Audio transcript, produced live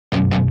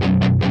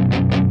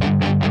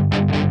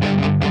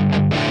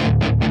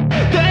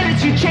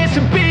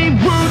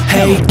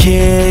Hey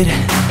kid,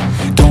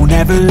 don't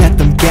ever let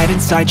them get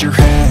inside your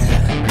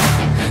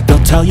head.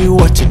 They'll tell you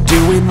what to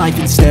do in life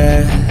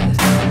instead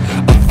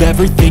of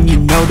everything you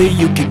know that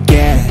you could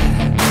get.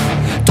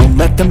 Don't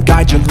let them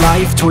guide your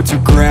life towards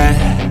regret.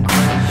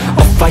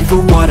 I'll fight for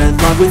what I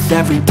love with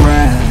every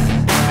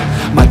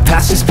breath. My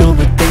past is filled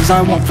with things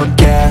I won't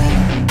forget.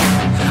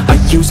 I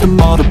use them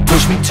all to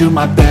push me to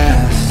my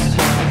best.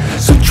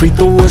 So treat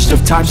the worst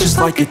of times just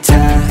like a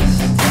test.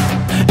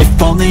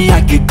 If only I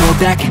could go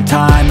back in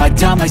time, I'd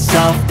tell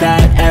myself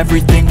that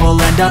everything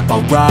will end up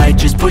alright.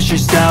 Just push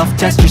yourself,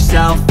 test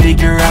yourself,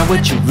 figure out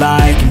what you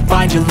like, and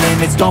find your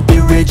limits, don't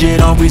be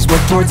rigid, always work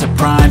towards a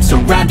prime.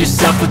 Surround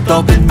yourself with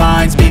open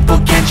minds, people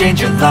can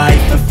change your life.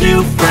 A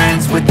few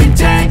friends with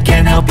intent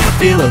can help you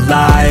feel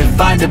alive.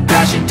 Find a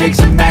passion, take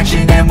some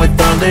action, and with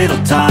a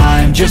little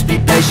time, just be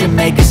patient,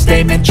 make a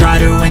statement, try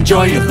to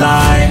enjoy your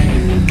life.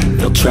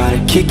 They'll try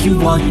to kick you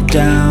while you're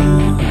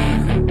down.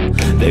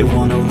 They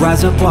wanna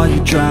rise up while you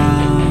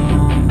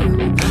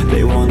drown.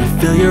 They wanna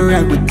fill your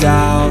head with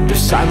doubt. They're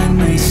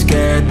silently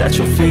scared that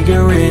you'll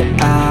figure it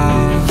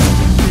out.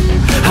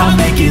 I'll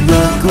make it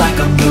look like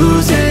I'm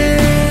losing,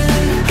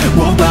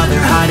 won't bother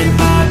hiding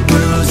my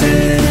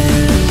bruises.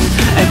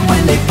 And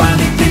when they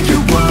finally think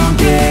you're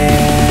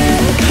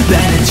wounded,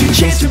 then it's your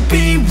chance to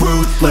be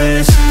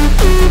ruthless.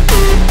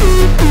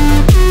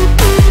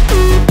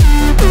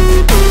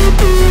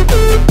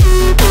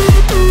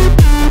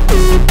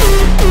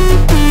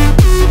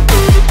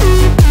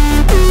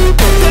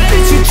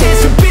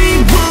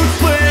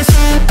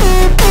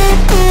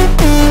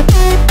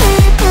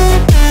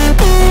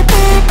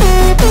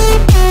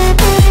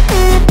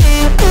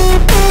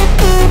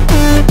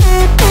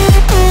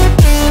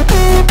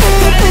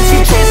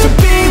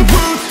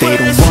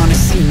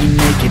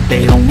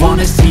 They don't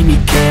wanna see me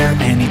care.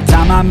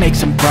 Anytime I make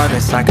some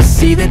progress, I can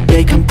see that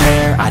they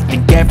compare. I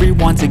think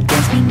everyone's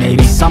against me,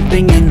 maybe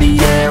something in the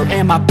air.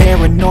 Am I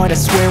paranoid? I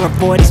swear a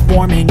void is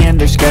forming and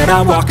they're scared.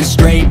 I walk a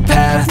straight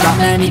path, not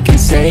many can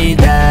say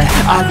that.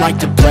 I like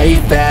to play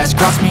fast,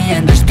 cross me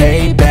and there's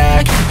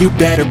payback. You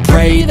better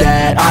pray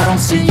that I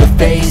don't see your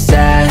face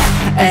at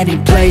any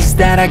place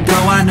that I go.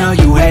 I know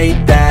you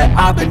hate that.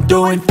 I've been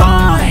doing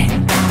fine,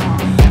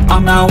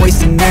 I'm not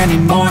wasting any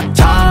more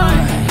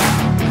time.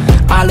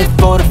 I live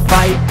for the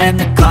fight and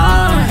the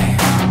climb,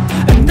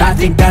 and I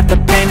think that the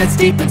pain that's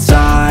deep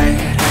inside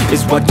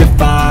is what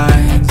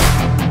defines.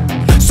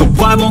 So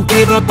I won't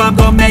give up, I'm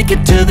gonna make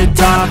it to the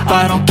top.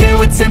 I don't care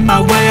what's in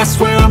my way, I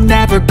swear I'm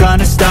never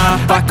gonna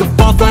stop. I could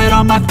fall flat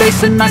on my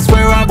face and I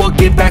swear I won't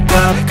get back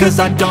up, cause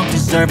I don't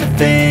deserve a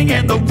thing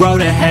and the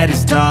road ahead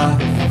is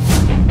tough.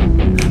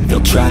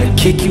 They'll try to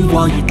kick you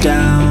while you're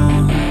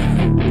down.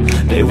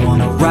 They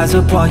wanna rise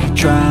up while you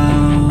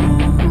drown.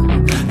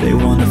 They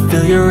wanna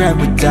fill your head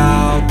with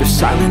doubt. They're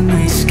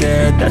silently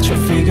scared that you'll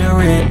figure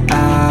it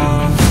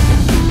out.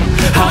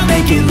 I'll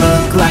make it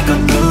look like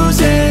I'm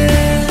losing,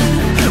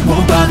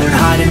 won't bother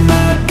hiding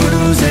my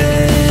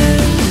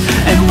bruises.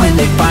 And when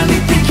they finally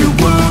think you're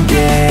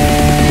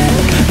wounded,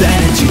 then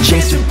it's your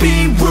chance to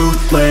be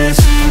ruthless.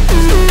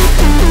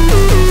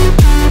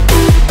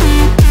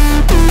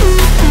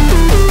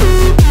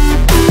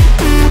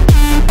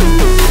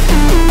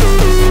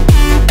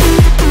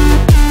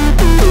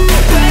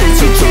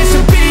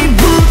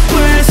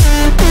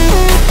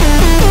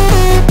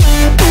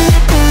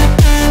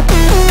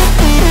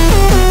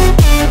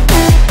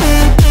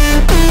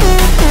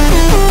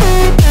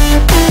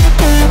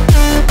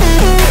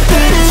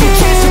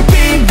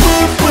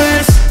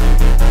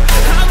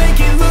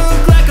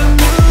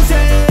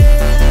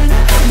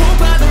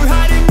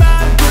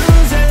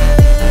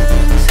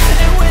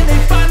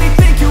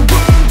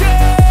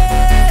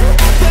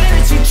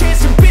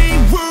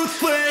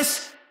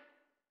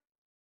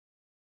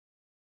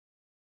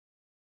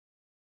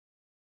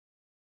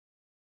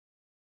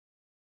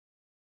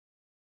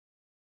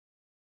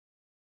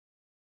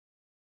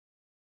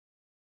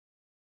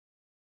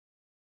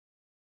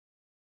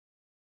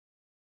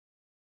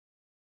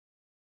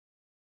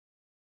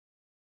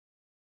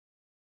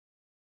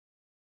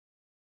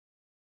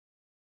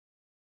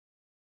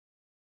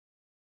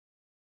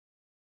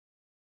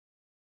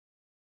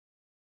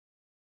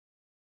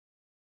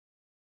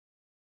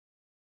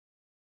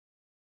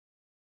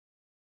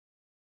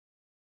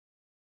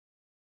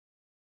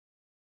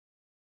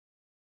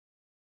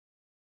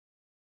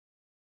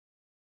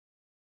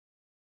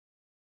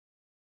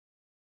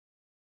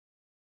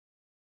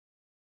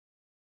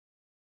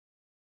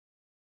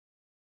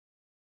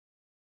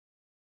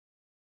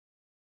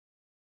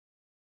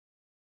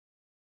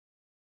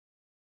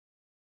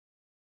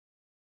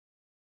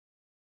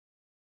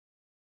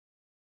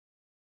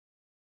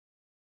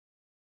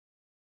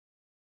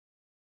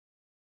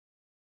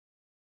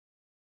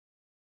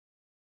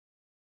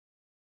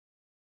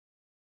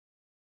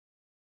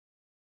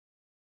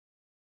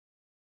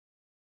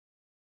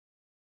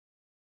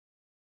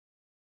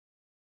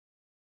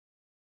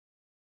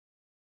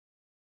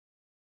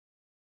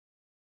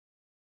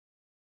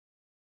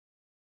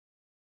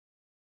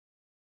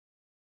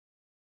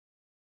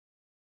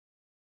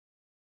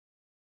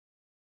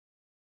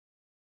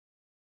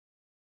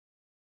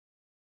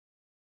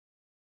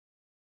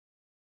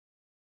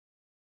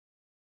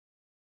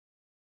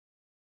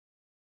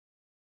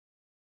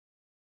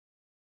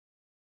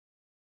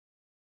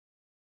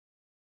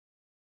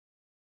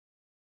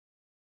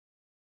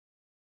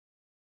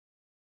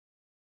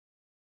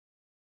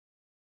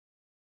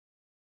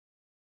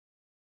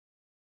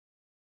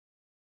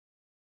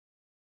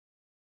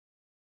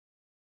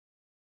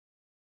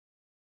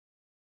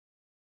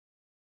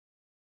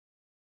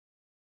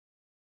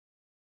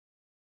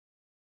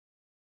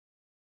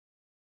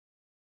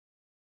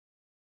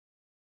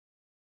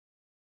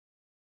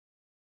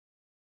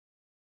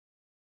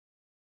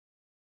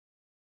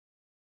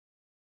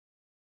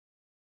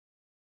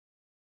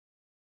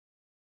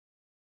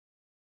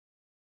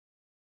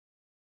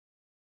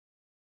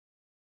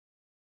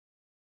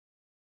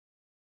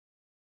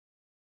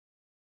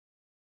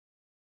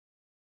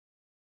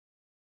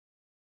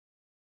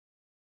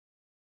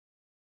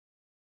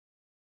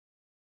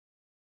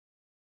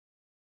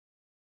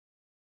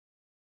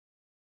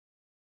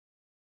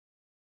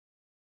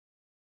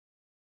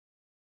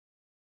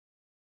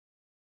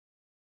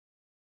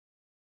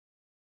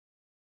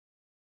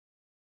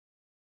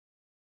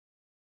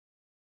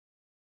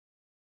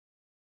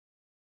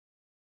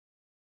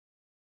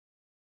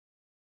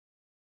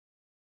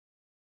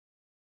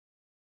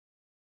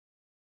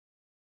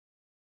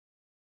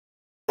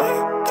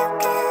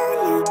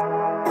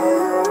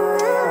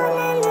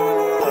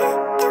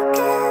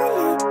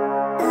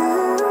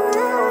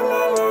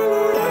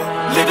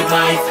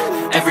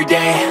 life,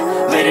 everyday,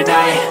 late at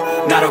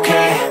night, not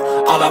okay.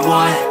 All I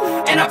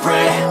want, and I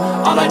pray,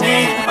 all I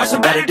need are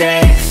some better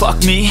days.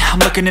 Fuck me, I'm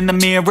looking in the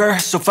mirror,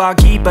 so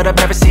foggy, but I've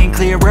never seen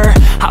clearer.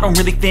 I don't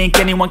really think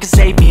anyone can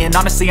save me, and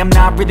honestly I'm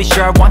not really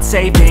sure I want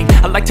saving.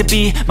 I like to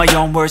be my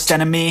own worst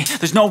enemy.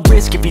 There's no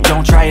risk if you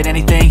don't try at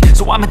anything,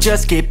 so I'ma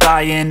just get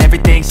buying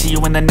everything. See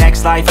you in the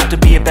next life, have to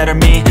be a better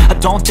me. I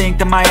don't think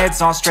that my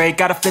head's on straight,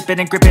 gotta flip it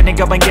and grip it and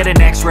go and get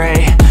an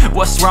x-ray.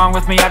 What's wrong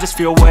with me? I just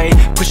feel weight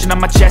pushing on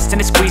my chest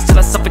and it squeezes till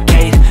I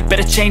suffocate.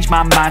 Better change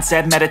my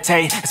mindset,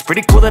 meditate. It's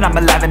pretty cool that I'm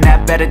alive and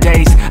have better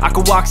days. I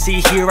could walk,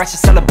 see, hear, I should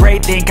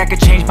celebrate. Think I could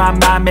change my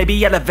mind,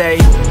 maybe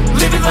elevate.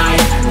 Living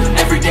life,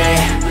 everyday,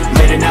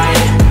 late at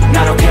night,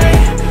 not okay.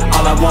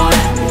 All I want,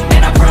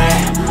 and I pray,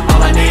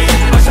 all I need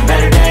are some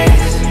better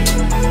days.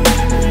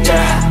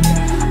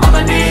 Yeah, all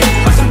I need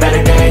are some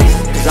better days.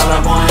 Cause all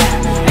I want,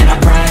 and I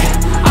pray,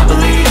 I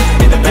believe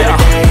in the better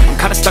days. I'm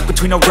kinda stuck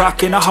between a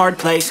rock and a hard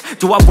place.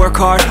 Do I work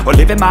hard or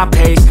live at my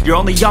pace? You're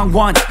only young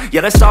once,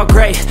 yeah that's all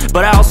great,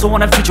 but I also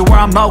want a future where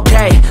I'm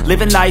okay.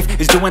 Living life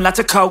is doing lots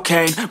of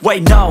cocaine.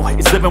 Wait no,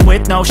 it's living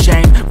with no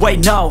shame.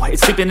 Wait no,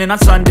 it's sleeping in on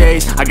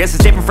Sundays. I guess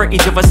it's different for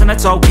each of us and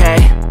that's okay.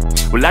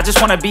 Well I just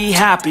wanna be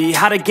happy,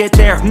 how to get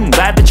there?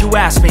 Glad that you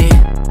asked me.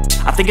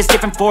 I think it's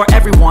different for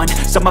everyone.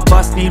 Some of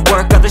us need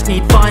work, others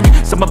need fun.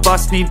 Some of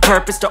us need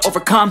purpose to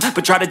overcome.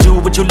 But try to do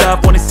what you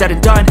love when it's said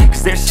and done.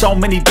 Cause there's so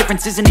many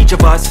differences in each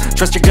of us.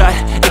 Trust your gut,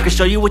 it can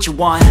show you what you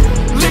want.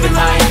 Living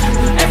life,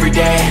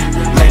 everyday,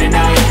 late at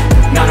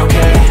night, not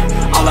okay.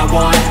 All I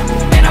want,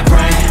 and I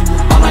pray,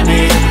 all I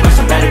need are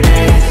some better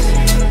days.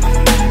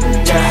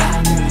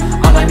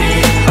 Yeah, all I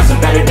need are some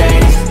better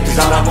days. Cause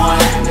all I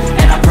want,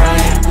 and I pray,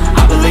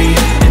 I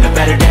believe in the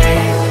better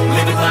days.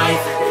 Living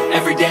life,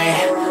 everyday,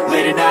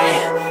 late at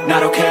night,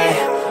 not okay.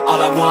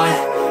 All I want,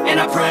 and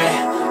I pray,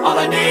 all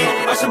I need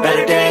are some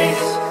better days.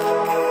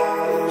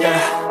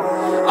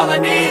 Yeah, all I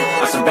need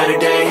are some better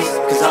days.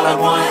 Cause all I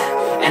want,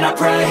 and I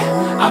pray,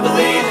 I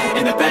believe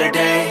in the better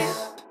days.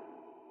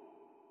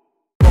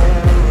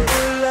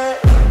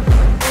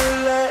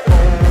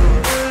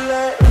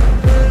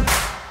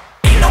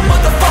 Ain't no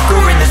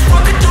motherfucker in this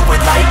world could do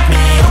it like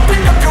me.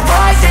 Open up your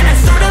eyes and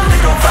insert a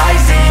little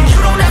rising. You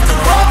don't have to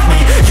love me,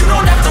 you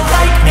don't have to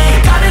like me.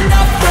 Got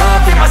enough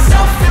love in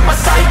myself, in my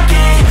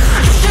psyche.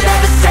 You should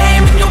have the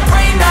same in your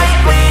brain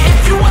nightly.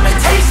 If you wanna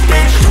taste,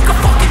 bitch, you can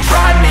fucking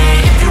try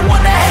me. If you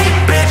wanna hate,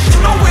 bitch, you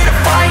know where to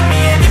find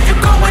me. And if you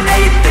go and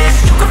hate this,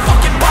 you can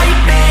fucking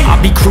bite me.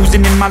 I'll be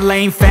cruising in my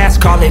lane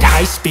fast, call it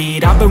high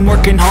speed. I've been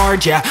working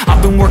hard, yeah,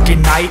 I've been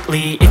working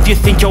nightly. If you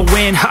think you'll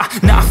win, ha,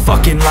 not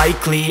fucking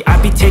likely. I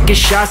be taking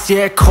shots,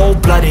 yeah,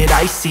 cold-blooded,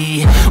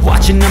 icy.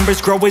 Watching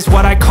numbers grow is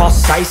what I call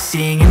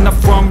sightseeing. In the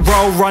front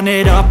row, run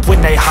it up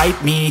when they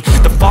hype me.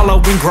 The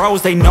following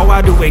grows, they know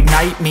how to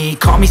ignite me.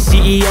 Call me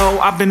CEO,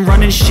 I've been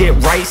running shit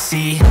right,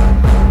 see.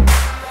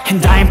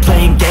 And I ain't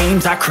playing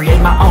games, I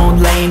create my own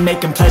lane.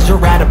 Making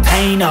pleasure out of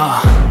pain,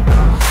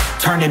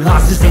 turning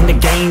losses into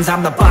gains.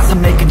 I'm the boss,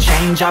 I'm making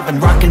change. I've been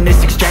rocking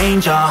this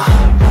exchange,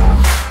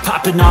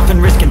 popping off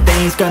and risking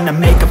things. Gonna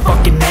make a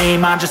fucking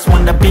name, I just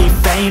wanna be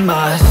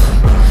famous.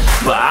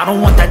 But I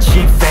don't want that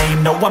cheap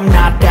fame, no I'm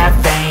not that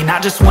vain. I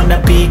just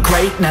wanna be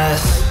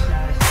greatness.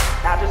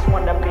 I just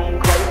wanna be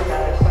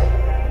greatness.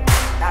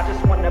 I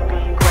just wanna be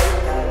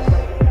greatness.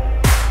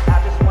 I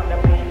just wanna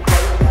be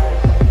greatness.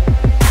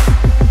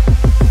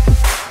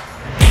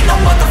 Ain't no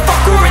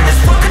motherfucker in this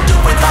world could do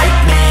it like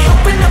me.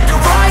 Open up your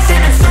eyes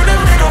and insert a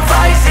little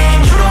rising.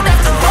 You don't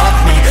have to love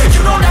me,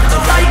 you don't have to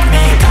like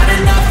me. Got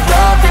enough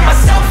love in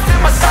myself, in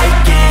my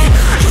psyche.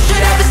 You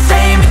should have the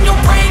same in your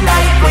brain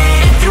nightly.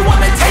 If you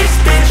wanna taste,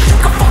 bitch, you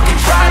can fucking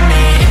try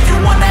me. If you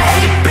wanna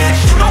hate, bitch,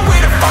 you know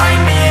where to find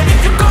me. And if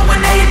you go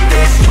and hate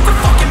this, you can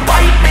fucking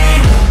bite me.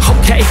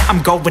 Okay,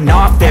 I'm going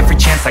off every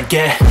chance I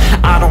get.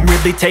 I don't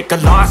really take a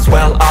loss,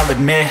 well, I'll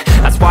admit.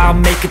 That's why I'll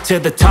make it to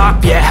the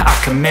top, yeah, I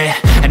commit.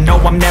 And no,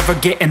 I'm never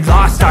getting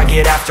lost, I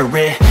get after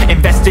it.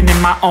 Investing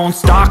in my own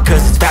stock,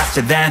 cause it's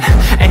faster than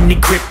any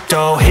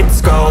crypto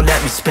hits go,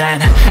 let me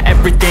spend.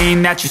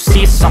 Everything that you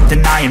see is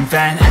something I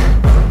invent.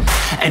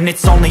 And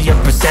it's only a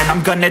percent.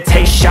 I'm gonna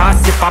take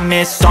shots. If I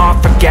miss all,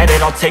 forget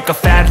it. I'll take a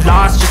fat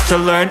loss just to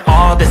learn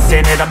all that's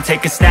in it. I'm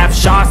taking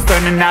snapshots,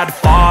 learning how to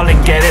fall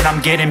and get it.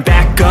 I'm getting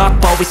back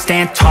up, always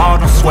stand tall,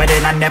 don't sweat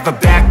it. I never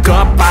back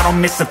up, I don't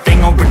miss a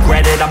thing or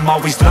regret it. I'm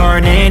always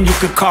learning, you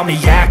could call me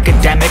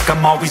academic.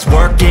 I'm always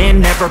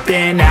working, never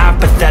been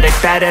apathetic.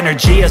 That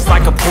energy is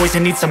like a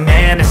poison, needs some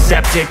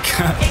antiseptic.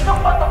 Ain't no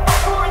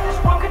motherfucker in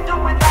this world could do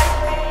it like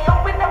me.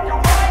 Open up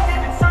your eyes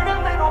and insert a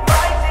little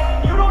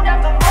rising. You don't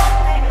have to love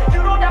me,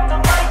 you don't have to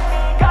like me.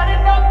 Got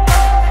enough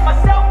love in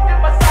myself, in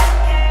my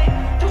psyche.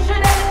 You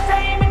should have the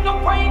same in your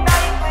brain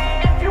nightly.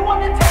 If you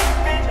wanna taste,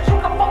 bitch, you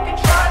can fucking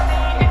try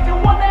me. If you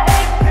wanna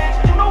hate, bitch,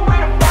 you know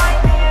where to find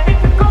me. And if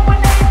you go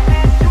and hate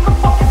this, you can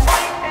fucking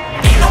fight me.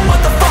 Ain't no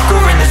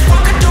motherfucker in this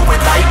world could do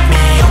it like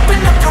me. Open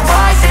up your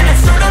eyes and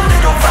insert a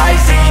little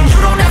rising. You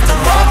don't have to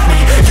love me,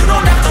 you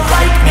don't have to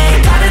like me.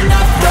 Got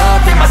enough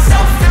love in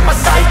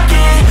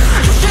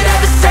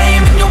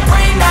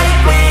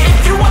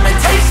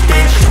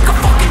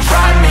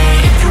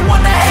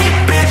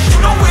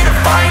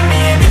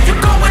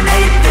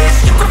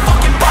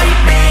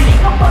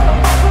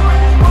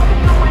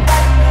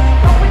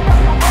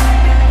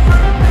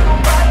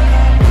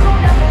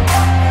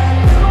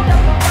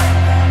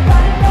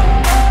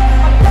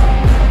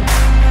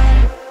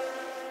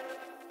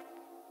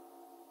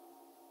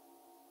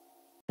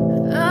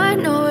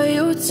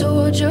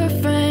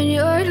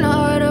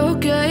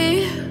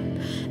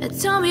And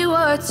tell me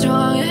what's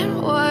wrong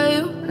and why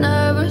you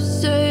never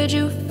said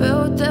you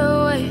felt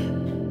that way.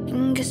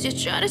 And guess you're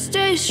trying to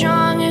stay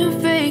strong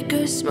and fake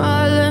a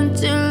smile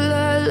until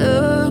I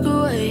look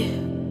away.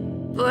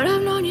 But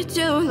I've known you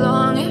too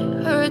long,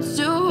 it hurts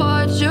to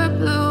watch your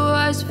blue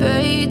eyes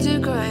fade to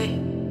gray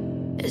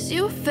as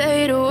you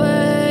fade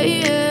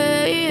away,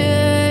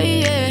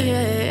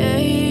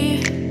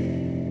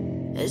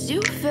 as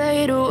you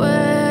fade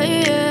away.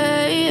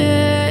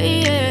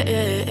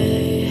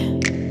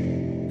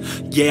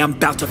 Yeah, I'm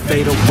about to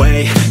fade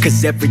away,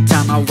 cause every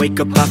time I wake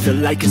up I feel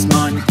like it's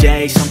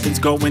Monday. Something's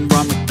going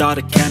wrong with all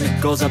the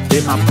chemicals up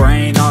in my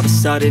brain. All of a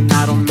sudden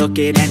I don't look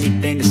at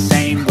anything the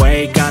same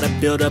way. Got a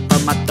buildup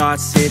of my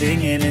thoughts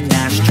sitting in an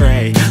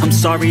ashtray. I'm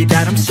sorry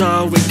that I'm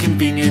so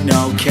inconvenient,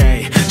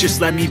 okay. Just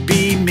let me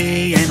be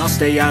me and I'll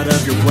stay out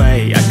of your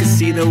way. I can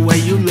see the way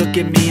you look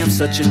at me, I'm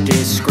such a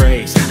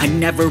disgrace. I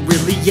never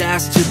really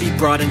asked to be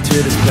brought into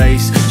this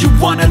place. You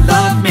wanna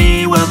love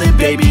me? Well then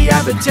baby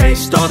have a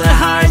taste. All the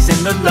highs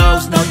and the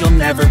lows, no you'll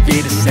never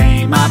be the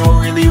same. I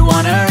don't really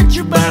wanna hurt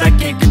you but I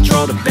can't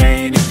control the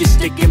pain. If you're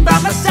sticking by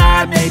my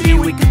side maybe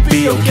we could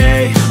be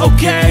okay.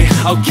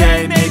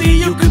 Okay, maybe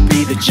you could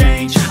be the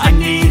change I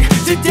need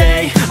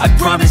today. I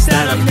promise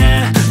that I've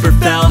never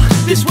felt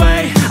this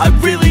way. I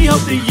really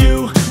hope that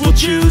you will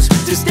choose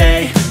to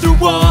stay through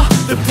all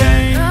the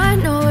pain. I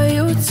know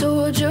you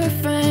told your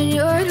friend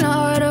you're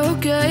not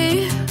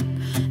okay.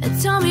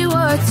 And tell me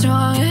what's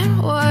wrong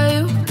and why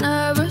you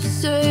never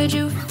said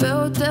you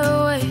felt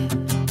that way.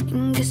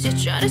 And guess you're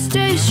trying to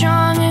stay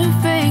strong and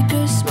fake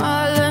a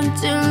smile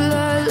until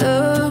I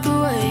look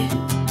away.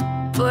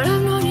 But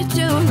I've known you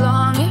too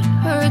long, it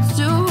hurts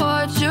to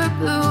watch your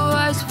blue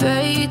eyes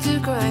fade to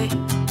gray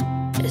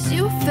as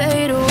you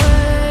fade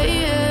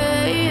away,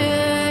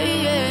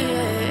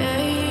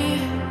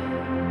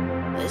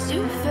 as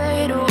you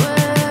fade away,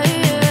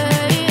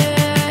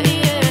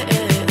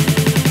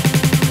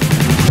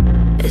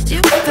 as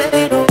you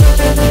fade away.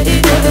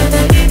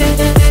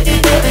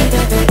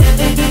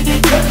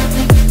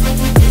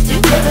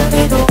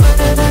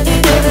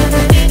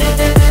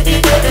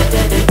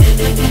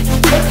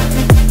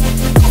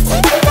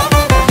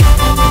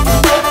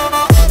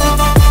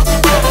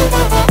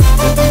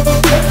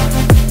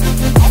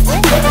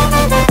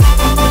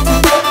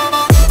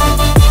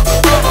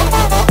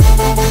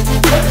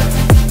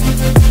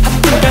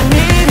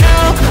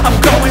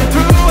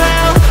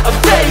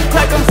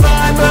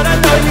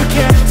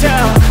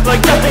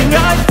 Like nothing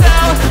I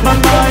felt, my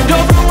mind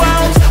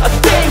overwhelms. I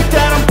think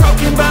that I'm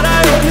broken, but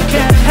I hope you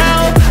can't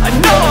help. I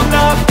know I'm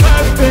not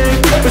perfect,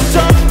 but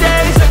some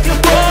days I feel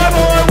far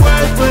more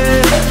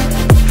worthless.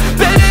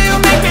 Baby, you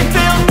make me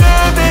feel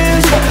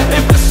nervous.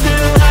 If I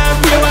still have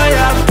you, I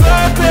have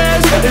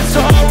purpose. It's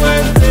all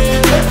worth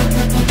it.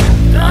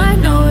 I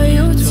know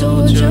you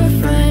told your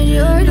friend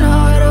you're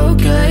not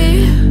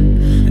okay.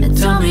 And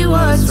tell me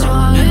what's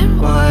wrong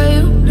and why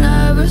you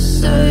never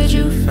said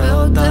you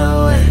felt that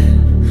way.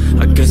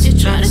 I guess you're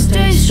trying to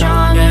stay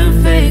strong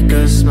and fake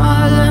a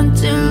smile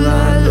until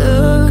I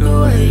look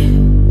away.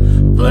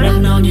 But I've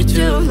known you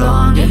too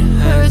long, it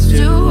hurts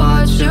to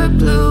watch your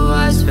blue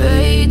eyes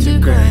fade to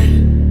gray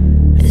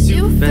as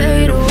you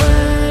fade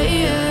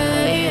away,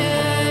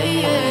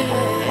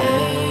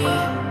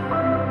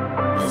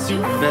 as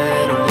you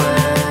fade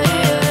away,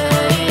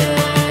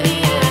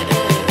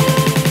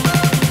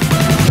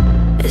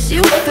 as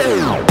you fade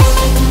away.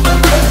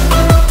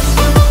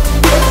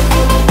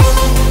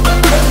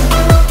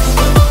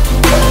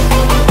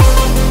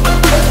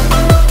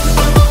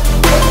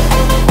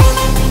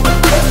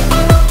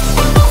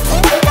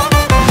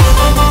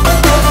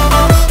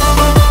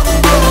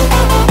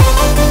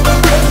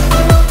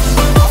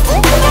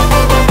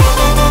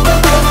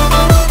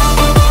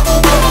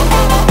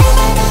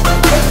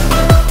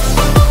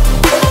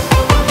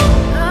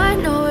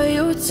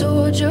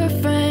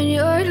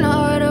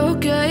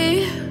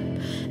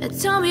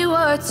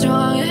 What's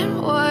wrong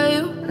and why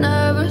you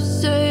never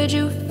said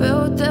you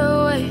felt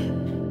that way.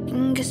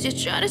 And guess you're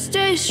trying to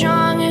stay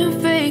strong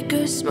and fake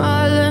a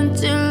smile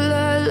until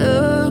I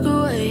look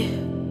away.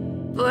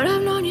 But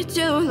I've known you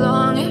too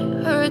long,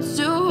 it hurts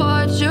to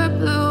watch your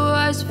blue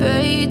eyes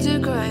fade to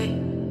gray.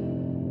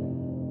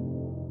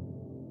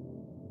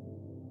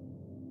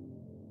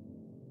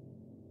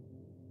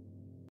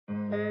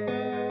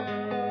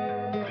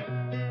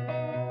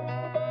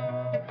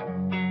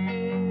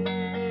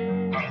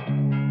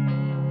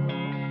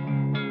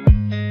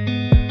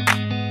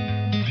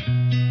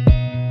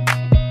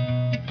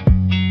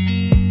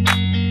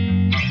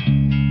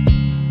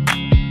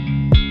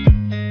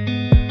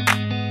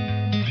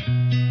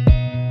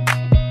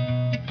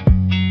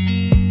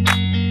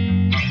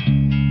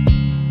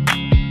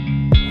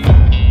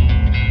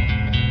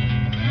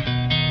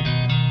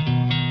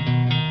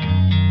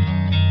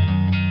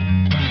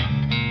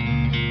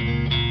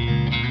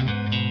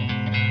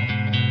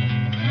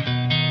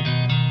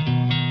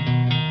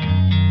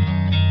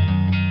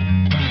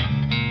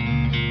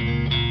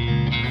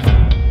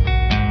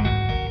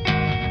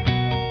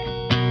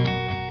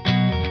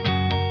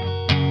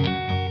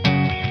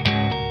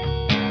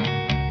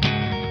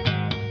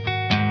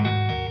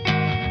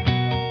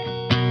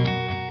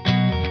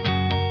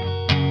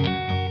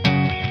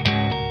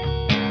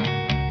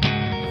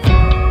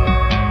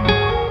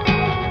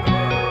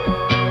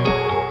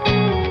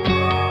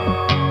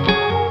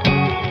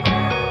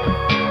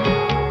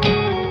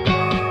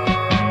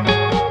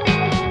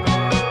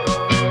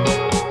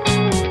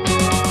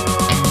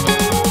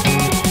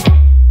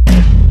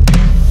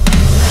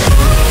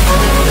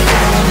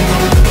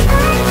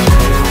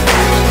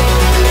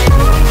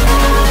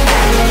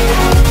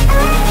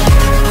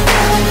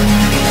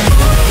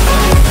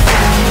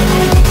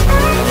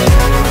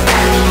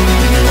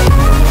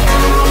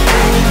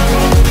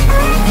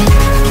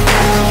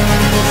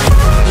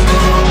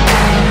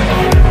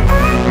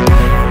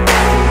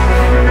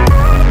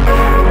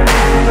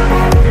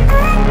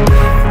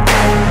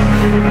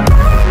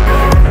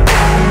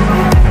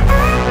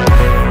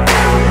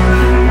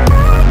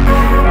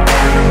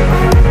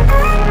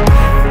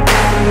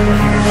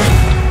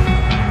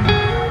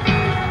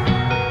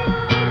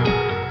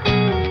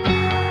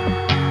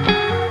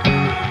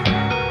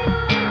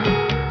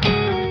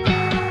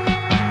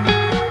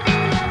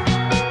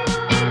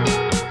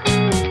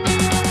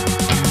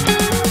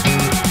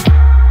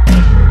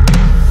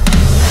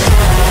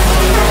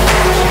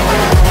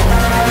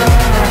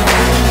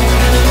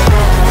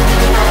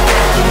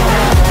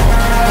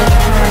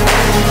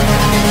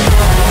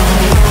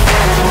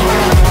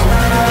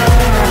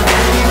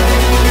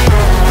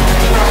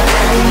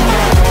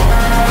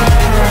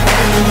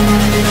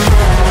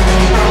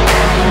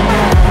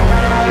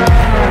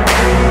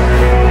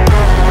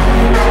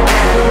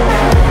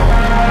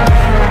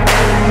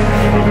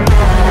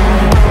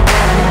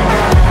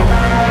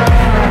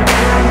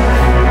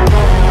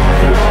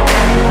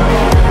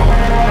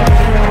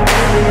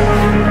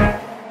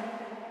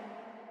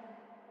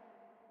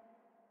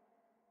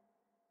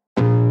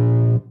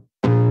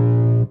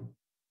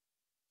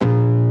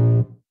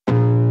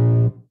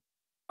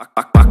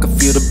 I can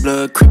feel the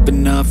blood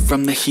creeping up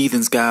from the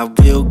heathens. Got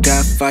will,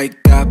 got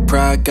fight, got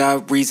pride,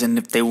 got reason.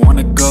 If they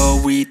wanna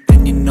go eat,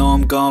 then you know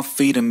I'm gon'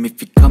 feed them.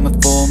 If you're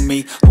coming for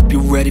me, hope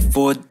you're ready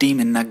for a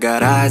demon. I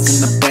got eyes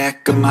in the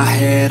back of my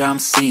head, I'm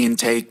seeing.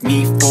 Take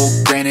me for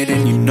granted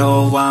and you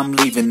know I'm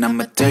leaving.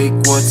 I'ma take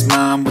what's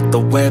mine with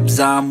the webs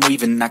I'm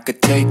weaving. I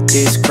could take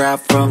this crowd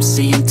from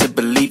seeing to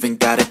believing.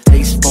 Got a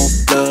taste for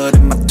blood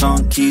and my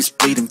tongue keeps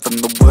bleeding from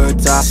the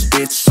words I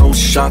spit. So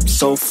sharp,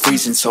 so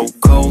freezing, so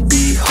cold.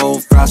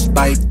 Behold,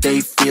 frostbite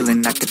they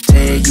feeling. I could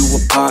tear you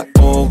apart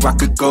or I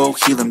could go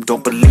heal them.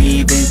 Don't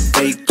believe in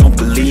fate, don't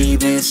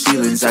believe in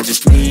ceilings. I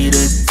just need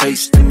a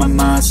taste and my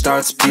mind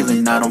starts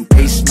peeling. I don't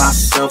pace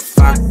myself,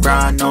 I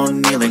grind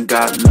on kneeling.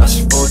 Got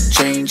lust for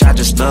change, I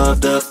just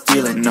love the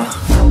feeling.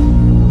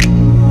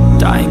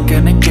 I ain't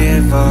gonna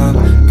give up.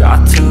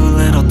 Got too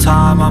little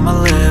time,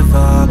 I'ma live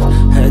up.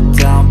 Head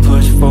down,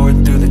 push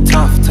forward through the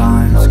tough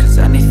times. Cause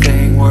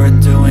anything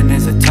worth doing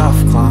is a tough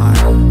climb.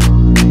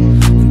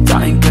 And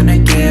I ain't gonna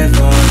give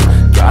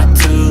up. Got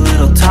too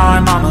little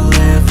time, I'ma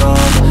live up.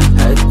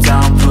 Head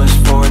down, push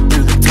forward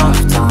through the tough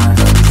times.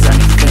 Cause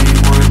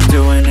anything worth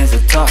doing is a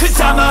tough climb. Cause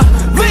I'ma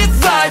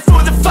live life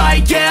for the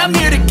fight, yeah, I'm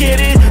here to get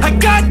it. I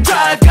got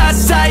drive, got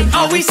sight,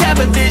 always have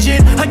a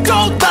vision. I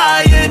go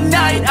by at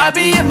night, I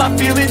be in my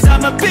feelings.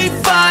 I'ma be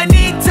fine,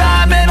 need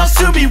time, and I'll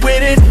soon be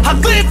winning. I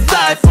live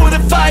life for the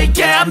fight,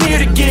 yeah, I'm here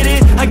to get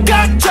it. I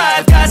got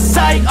drive, got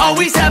sight,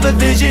 always have a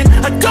vision.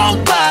 I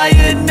go by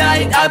at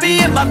night, I be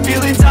in my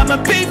feelings. I'ma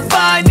be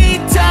fine,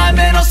 need time,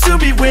 and I'll soon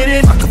be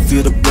winning. I can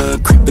feel the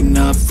blood creeping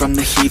up from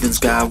the heathens.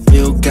 Got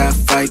will, got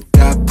fight,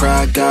 got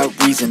pride,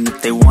 got reason.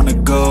 If they wanna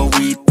go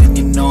eat, then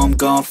you know I'm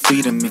gon'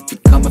 feed them. If you're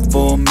coming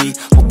for me,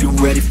 hope you're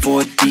ready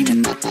for a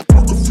demon. I can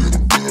feel the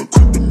blood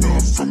creeping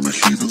up from the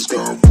heathens.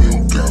 Got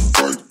will, got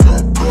fight,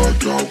 got pride,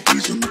 got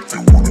reason. If they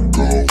wanna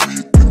go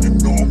eat, then you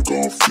know I'm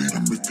gon' feed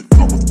them. If you're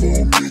coming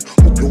for me,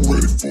 hope you're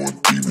ready for a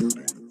demon.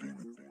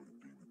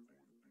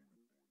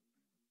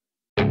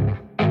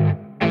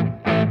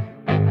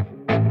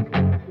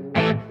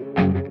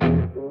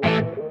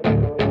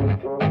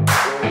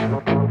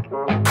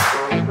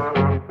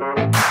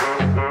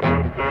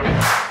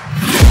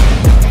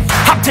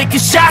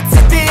 Taking shots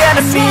at the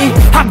enemy,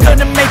 I'm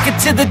gonna make it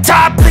to the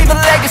top, leave a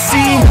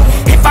legacy.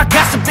 If I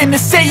got something to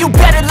say, you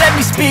better let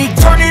me speak.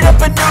 Turn it up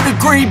a new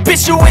degree,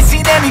 bitch, you ain't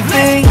seen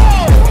anything.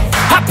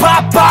 I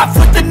pop off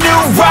with the new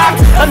rock,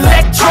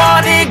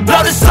 electronic,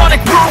 blow the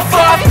sonic roof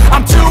up.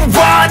 I'm too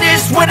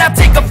honest when I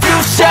take a few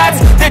shots.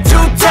 They're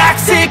too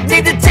toxic,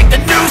 need to take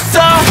the noose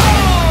off.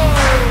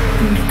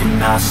 And you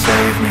cannot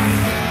save me,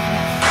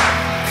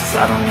 cause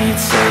I don't need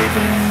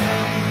saving.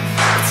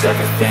 It's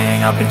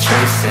everything I've been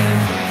chasing,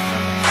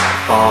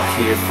 all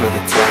here for the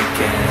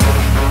taking.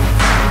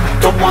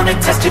 Don't wanna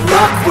test your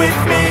luck with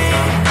me,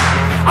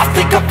 I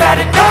think I've had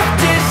enough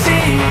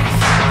disease.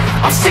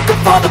 I'm sick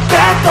of all the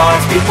bad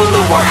thoughts, people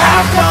who are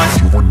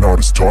half-nots. You are not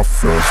as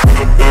tough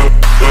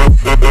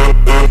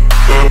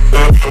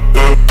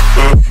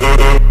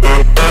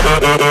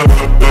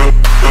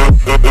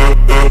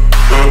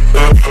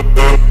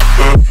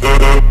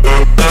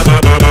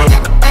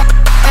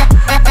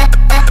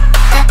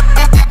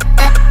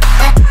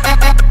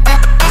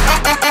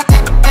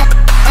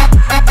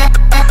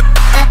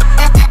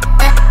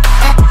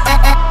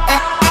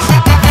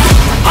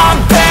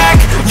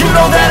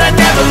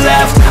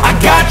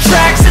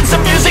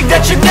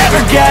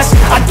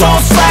I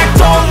don't slack,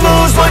 don't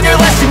lose, learn your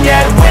lesson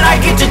yet. When I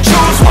get to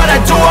choose what I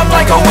do, I'm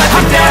like a weapon.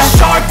 I'm not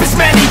sharp as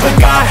many, but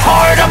got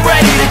heart, I'm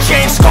ready to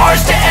change.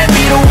 Scars to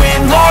envy, to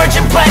win large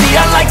and plenty.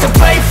 I like to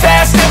play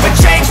fast, never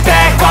change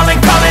back. Calling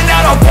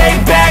out, I'll pay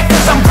back,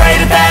 cause I'm great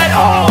at that.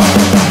 Oh,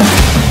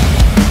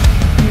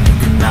 you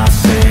cannot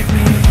save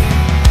me,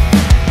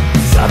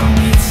 cause I don't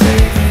need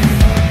saving.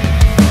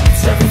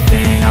 It's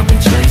everything I've been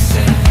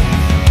chasing,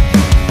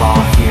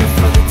 all here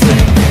for the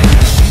taking.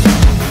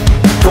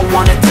 Don't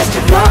wanna test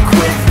your luck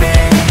with me,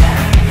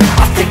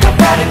 I think I've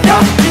had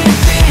enough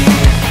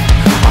disease.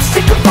 I'm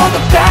sick of all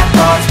the bad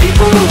thoughts,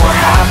 people who are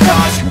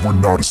half-nots. You are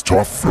not as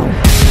tough.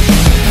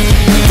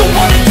 Don't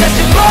wanna test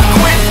your luck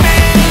with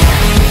me,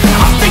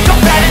 I think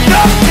I've had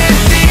enough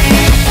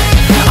disease.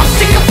 I'm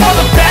sick of all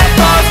the bad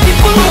thoughts,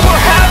 people who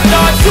are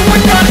half-nots. You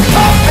are not as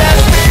tough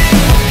as me.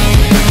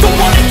 Don't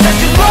wanna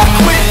test your luck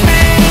with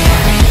me,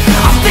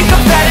 I think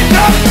I've had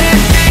enough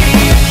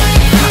disease.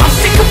 I'm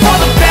sick of all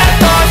the bad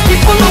thoughts,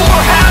 people who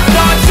are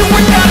half-nots. You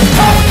are not as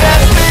tough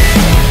as me.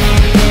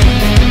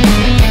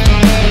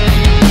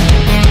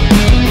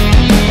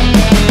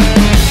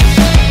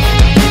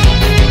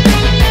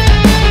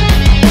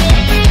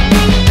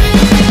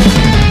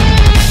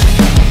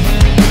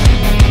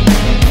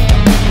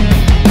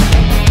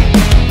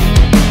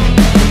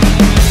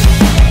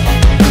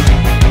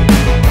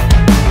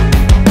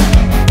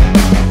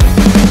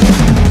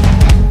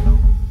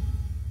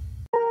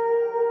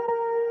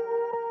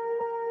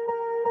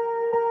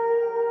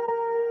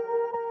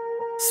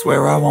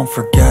 Swear I won't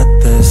forget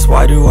this,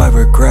 why do I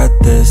regret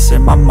this?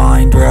 In my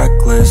mind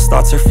reckless,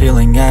 thoughts are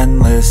feeling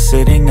endless.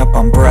 Sitting up,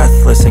 I'm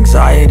breathless,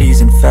 anxiety's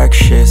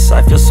infectious.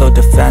 I feel so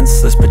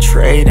defenseless,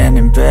 betrayed and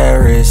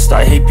embarrassed.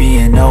 I hate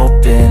being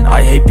open,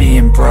 I hate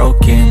being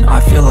broken. I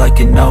feel like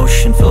an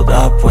ocean, filled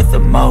up with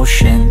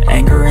emotion.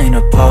 Anger ain't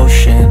a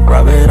potion,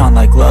 rub it on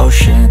like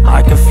lotion.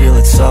 I can feel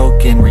it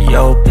soaking,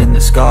 reopen,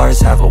 the scars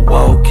have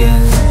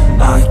awoken.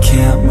 I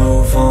can't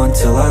move on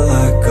till I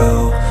let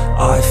go.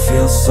 I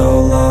feel so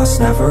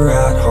lost, never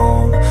at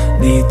home.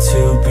 Need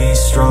to be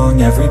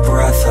strong, every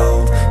breath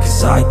hold.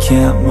 Cause I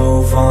can't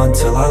move on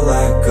till I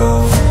let go.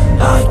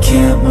 I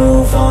can't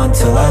move on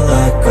till I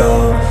let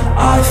go.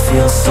 I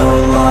feel so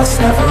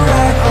lost, never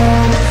at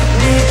home.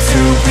 Need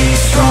to be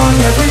strong,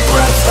 every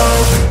breath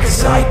hold.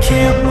 Cause I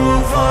can't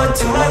move on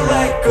till I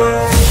let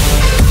go.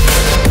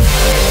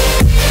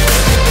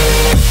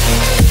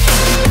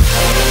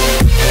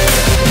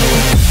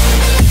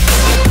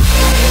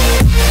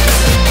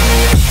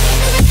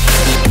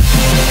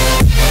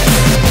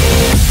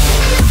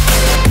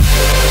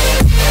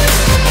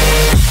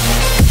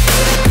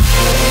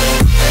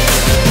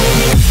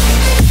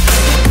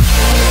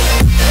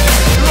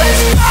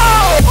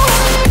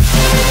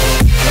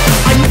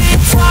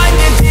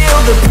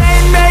 The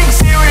pain makes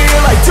it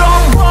real, I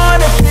don't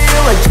wanna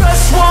feel, I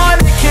just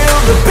wanna kill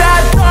the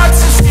bad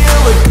thoughts and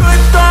steal a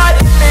good thought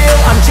and feel.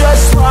 I'm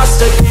just lost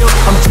to feel,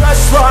 I'm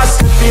just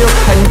lost to feel.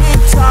 I need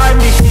time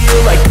to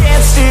heal, I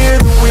can't steer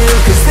the wheel.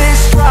 Cause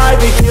this drive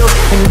to kill,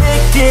 and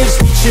it gives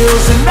me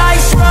chills. A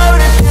nice road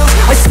it feels,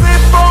 I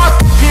slip off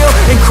the peel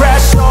and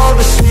crash all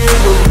the steel.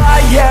 Will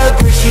I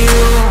ever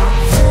heal?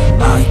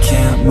 I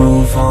can't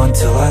move on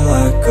till I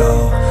let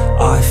go.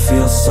 I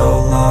feel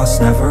so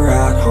lost, never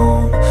at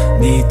home.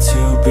 Need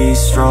to be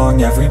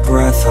strong, every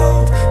breath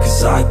hold.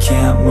 Cause I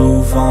can't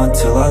move on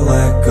till I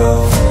let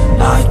go.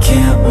 I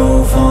can't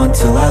move on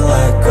till I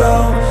let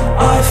go.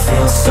 I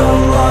feel so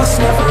lost,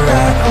 never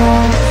at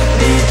home.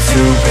 Need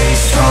to be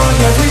strong,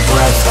 every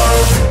breath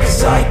hold.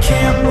 Cause I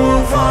can't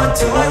move on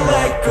till I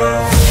let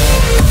go.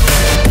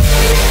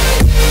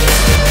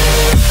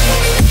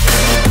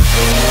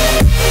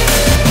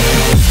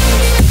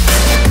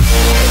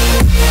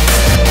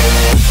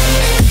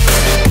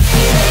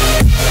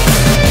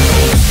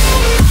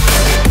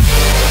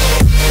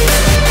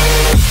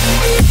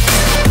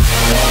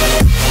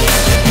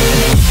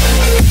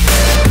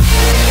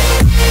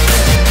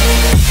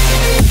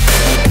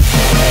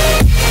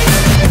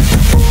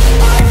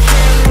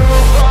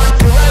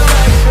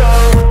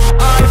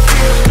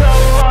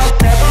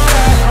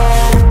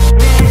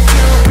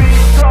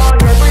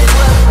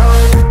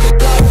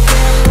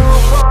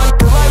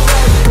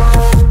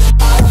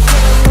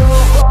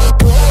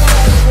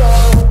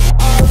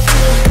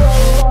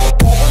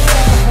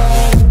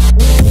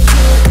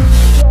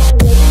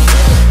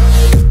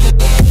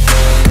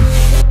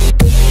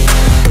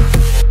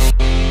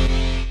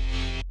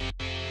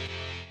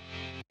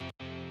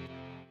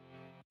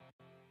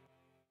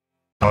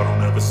 I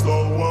don't ever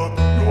slow up,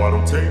 no I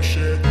don't take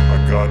shit. I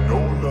got no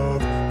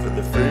love for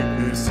the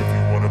fakeness. If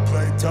you wanna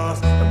play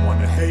tough and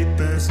wanna hate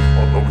this,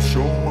 I'll always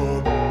show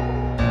up.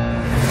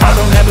 I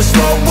don't ever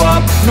slow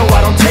up, no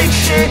I don't take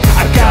shit.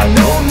 I got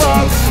no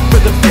love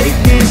for the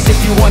fakeness. If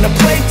you wanna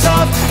play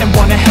tough and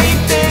wanna hate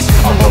this,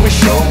 I'll always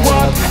show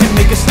up and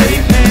make a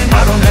statement.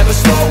 I don't ever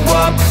slow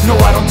up, no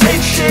I don't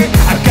take shit.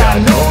 I got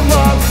no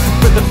love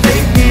for the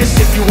fakeness.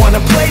 If you wanna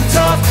play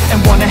tough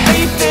and wanna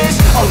hate this,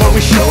 I'll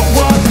always show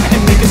up and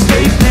make a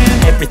statement.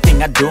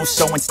 Everything I do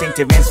so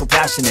instinctive and so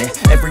passionate.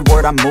 Every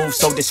word I move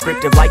so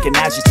descriptive like an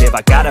adjective.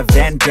 I got a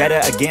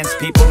vendetta against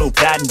people who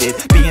patented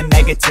being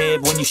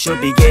negative when you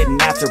should be getting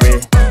after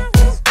it.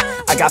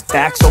 I got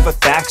facts over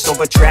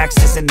tracks,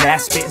 this and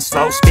that. Spitting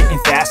slow, spitting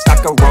fast, I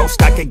could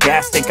roast, I could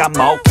gas. Think I'm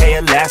okay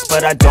at last,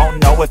 but I don't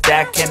know if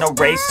that can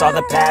erase all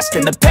the past.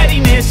 And the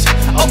pettiness,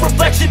 a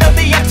reflection of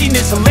the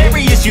emptiness.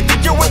 Hilarious, you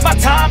think you're worth my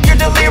time, you're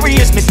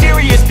delirious.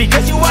 Mysterious,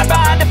 because you hide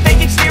behind a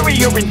fake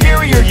exterior.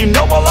 Inferior, you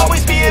know I'll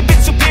always be a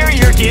bit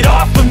superior. Get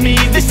off of me,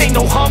 this ain't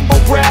no humble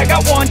brag.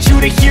 I want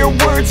you to hear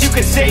words, you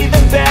can say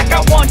them back.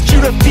 I want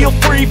you to feel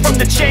free from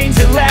the chains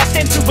at last,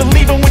 and to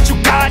believe in what you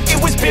got,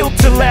 it was built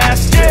to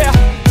last, yeah.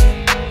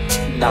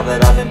 Now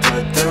that I've been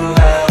put through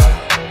hell,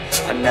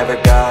 I never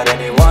got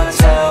anyone's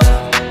help.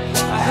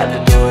 I had to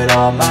do it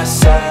all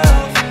myself.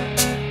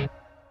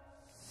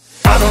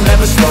 I don't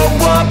ever slow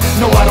up,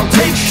 no I don't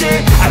take shit.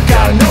 I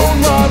got no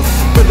love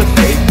for the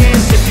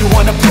fakeness. If you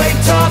wanna play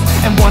tough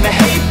and wanna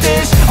hate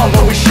this, I'll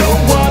always show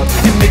up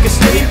and make a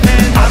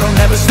statement. I don't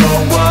ever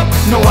slow up,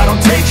 no I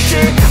don't take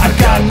shit. I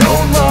got no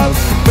love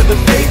for the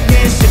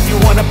fakeness. If you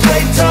wanna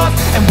play tough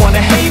and wanna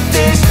hate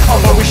this,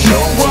 I'll always show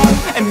up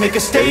and make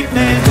a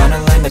statement. Gonna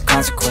learn the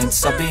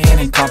consequence of being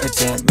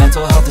incompetent.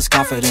 Mental health is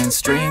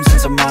confidence, dreams and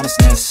some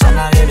honestness. I'm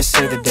not here to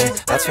save the day,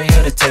 that's for you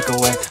to take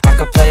away. I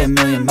could play a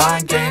million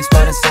mind games,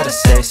 but instead I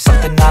say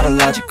something not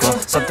illogical,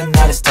 something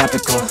that is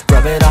topical.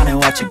 Rub it on and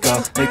watch it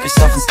go, make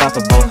yourself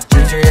unstoppable.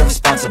 Dreams are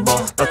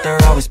irresponsible, but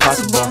they're always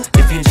possible.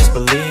 If you just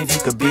believe, you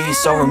could be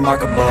so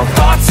remarkable.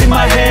 Thoughts in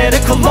my head, a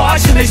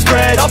collage and they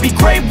spread. I'll be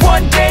great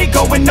one day,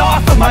 going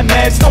off of my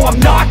meds. No, I'm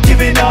not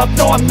giving up,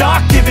 no, I'm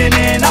not giving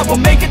in. I will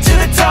make it to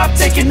the top,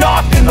 taking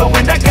off in the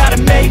wind. I gotta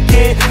make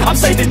it, I'm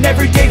saving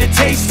every day to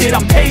taste it.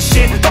 I'm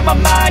patient, but my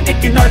mind, it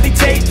can hardly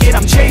take it.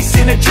 I'm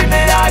chasing a dream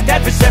that I've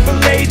had for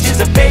several ages.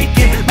 A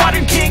vacant,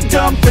 modern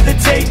kingdom for the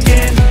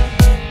taking.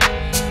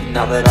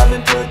 Now that I've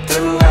been put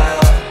through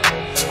hell,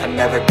 I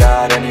never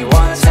got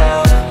anyone's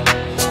help.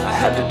 I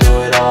had to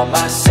do it all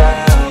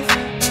myself.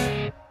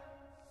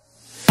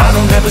 I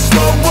don't ever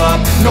slow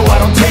up, no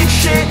I don't take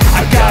shit.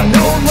 I got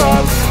no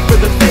love for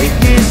the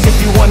fakeness. If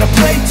you wanna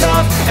play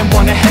tough and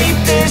wanna hate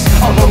this,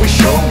 I'll always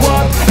show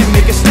up and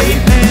make a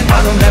statement. I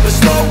don't ever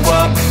slow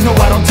up, no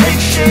I don't take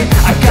shit.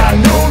 I got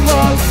no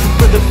love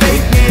for the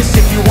fakeness.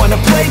 If you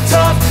wanna play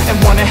tough and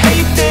wanna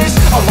hate this,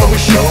 I'll always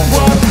show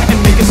up and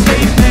make a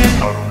statement.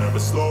 I don't ever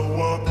slow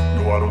up,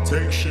 no I don't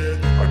take shit.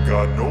 I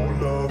got no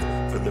love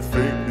for the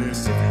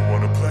fakeness. If you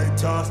wanna play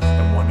tough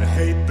and wanna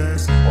hate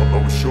this, I'll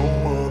always show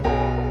up.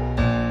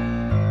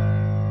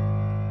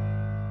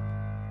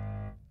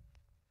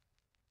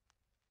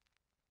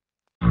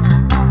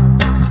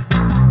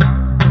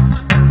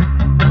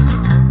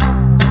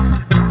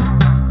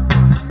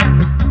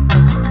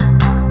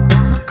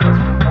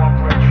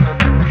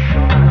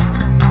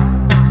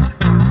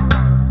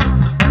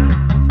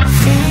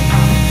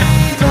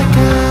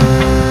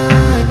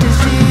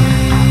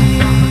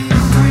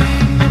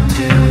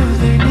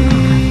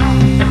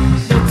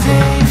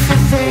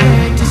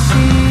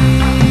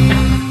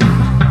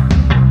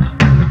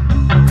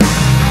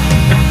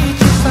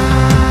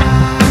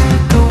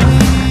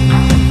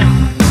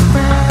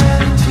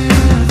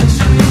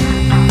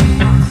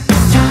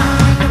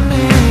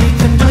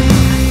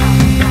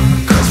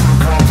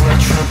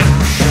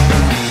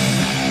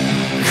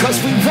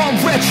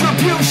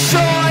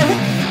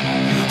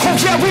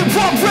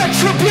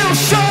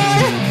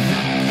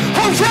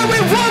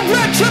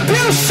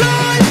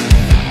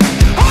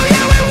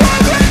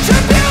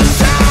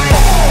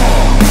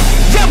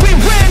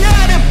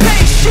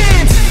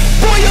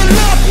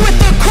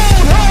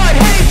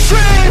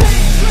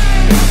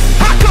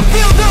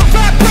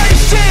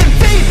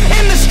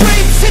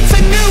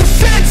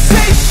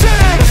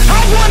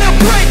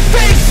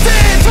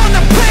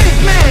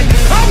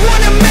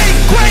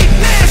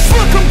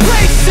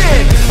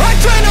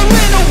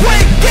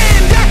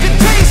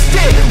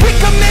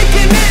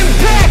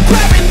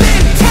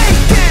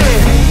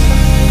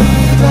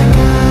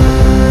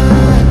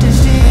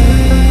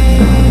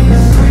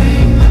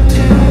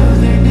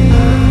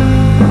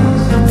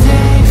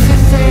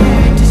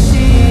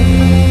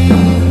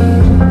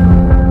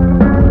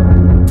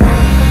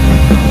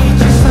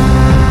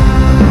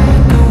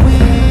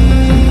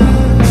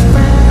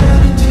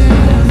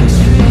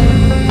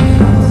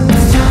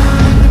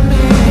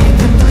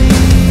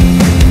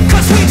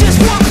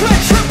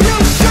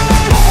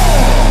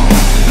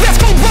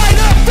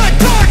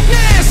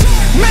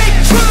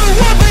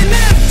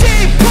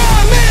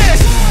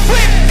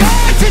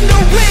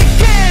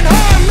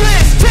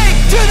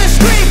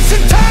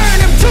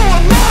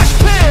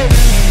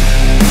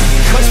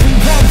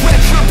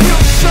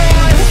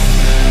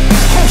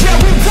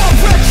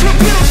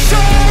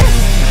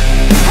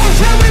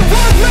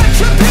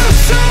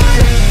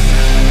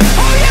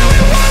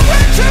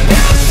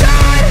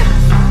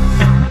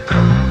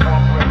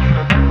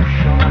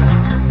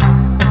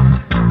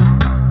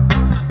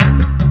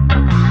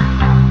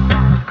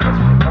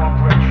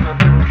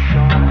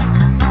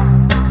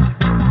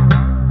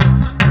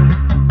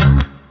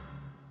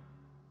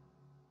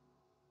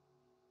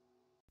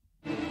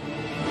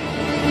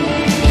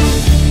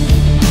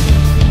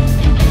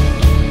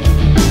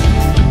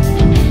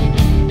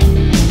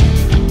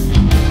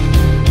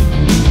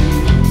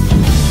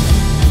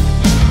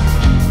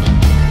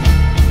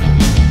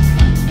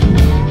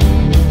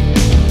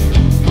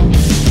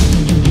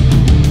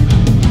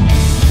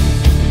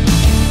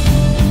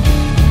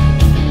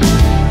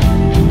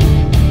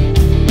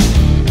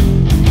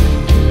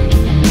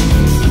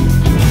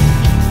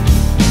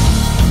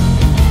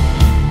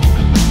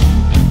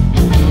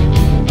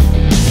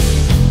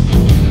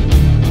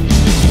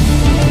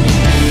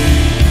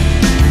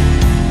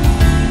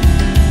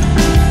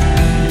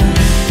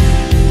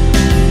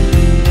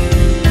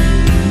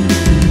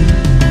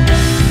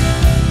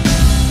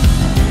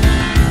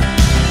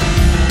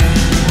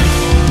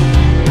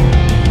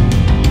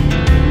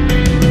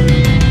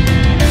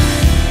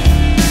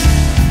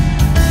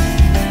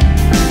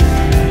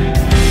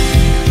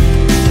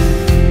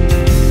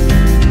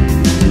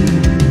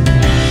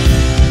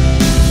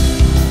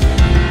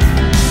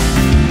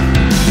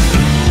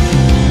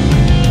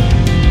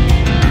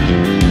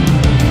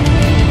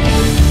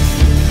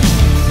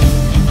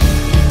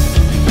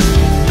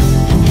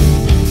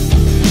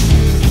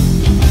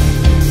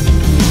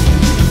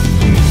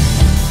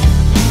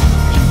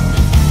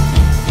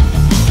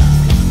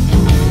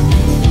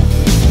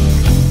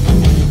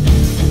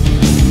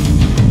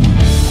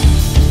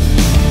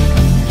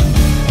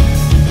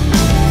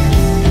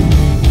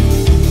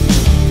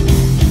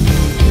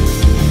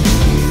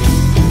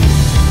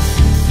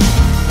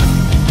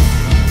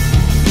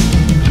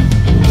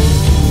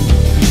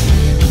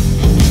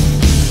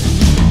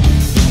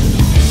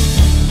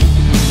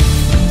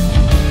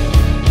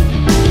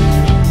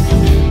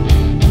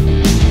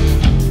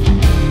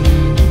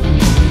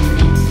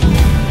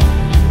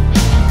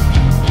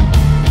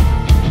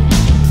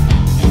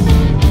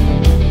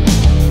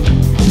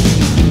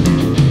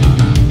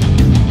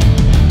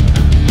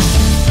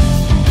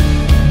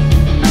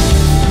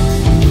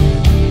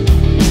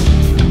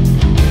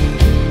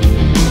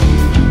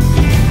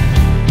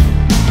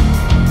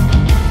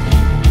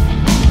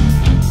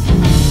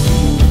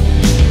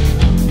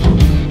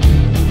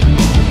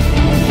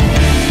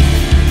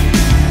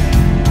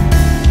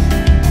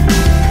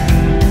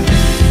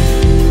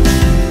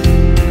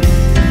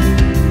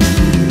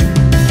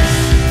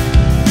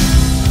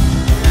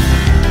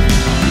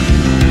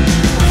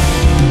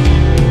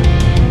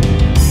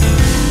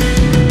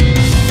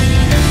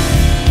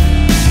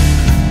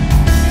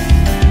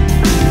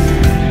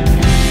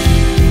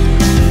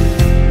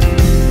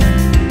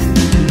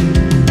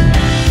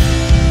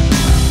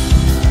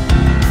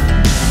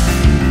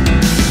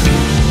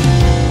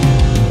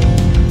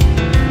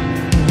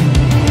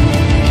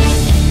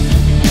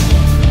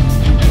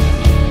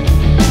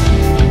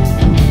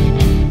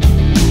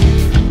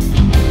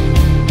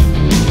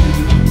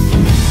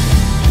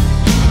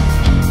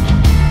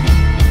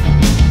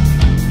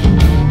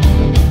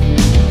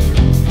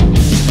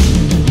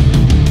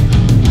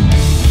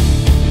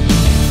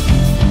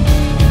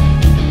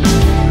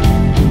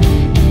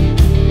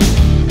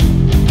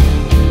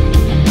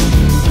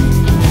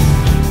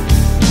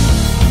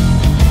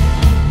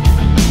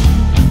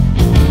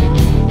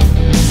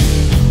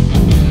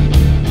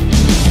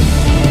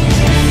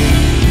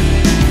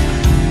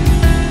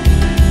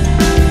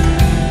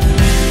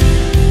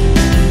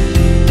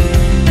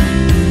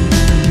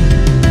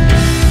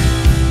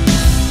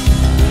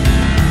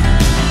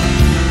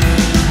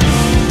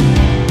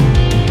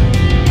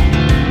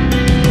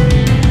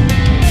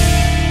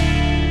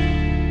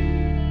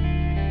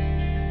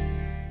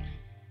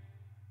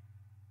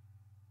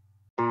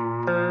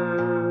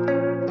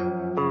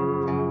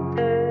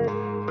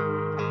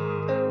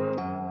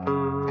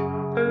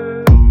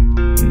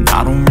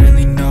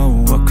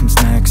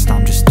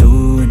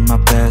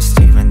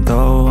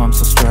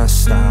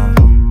 out.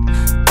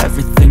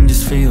 Everything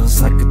just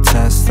feels like a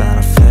test that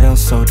I fail,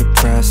 so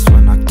depressed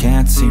when I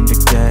can't seem to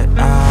get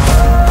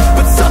out.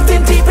 But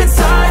something deep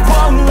inside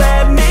won't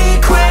let me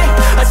quit.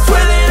 I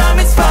swear that I'm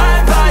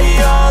inspired by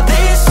all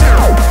this shit.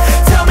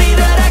 Tell me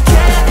that I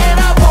can and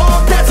I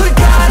won't, that's what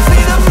guides me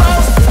the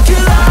most.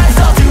 Your lies,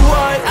 I'll do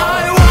what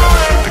I want.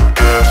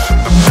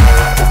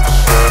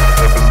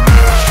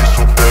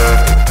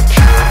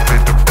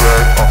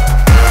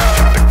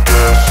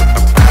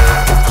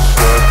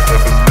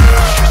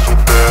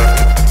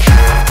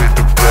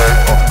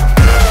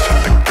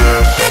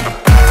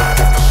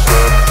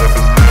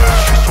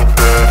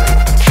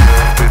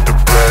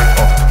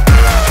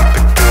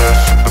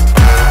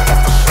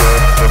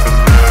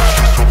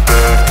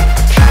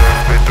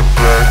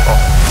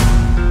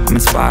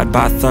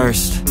 By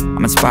thirst,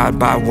 I'm inspired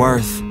by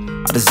worth.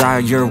 I desire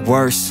your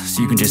worst,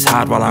 so you can just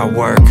hide while I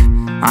work.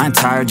 I ain't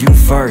tired, you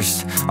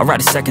first. I'll write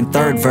a second,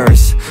 third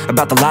verse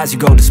about the lies you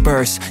go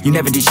disperse. You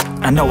never did shit,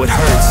 I know it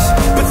hurts.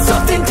 But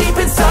something deep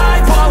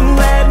inside won't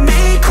let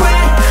me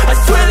quit. I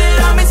swear that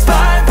I'm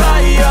inspired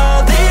by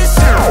all this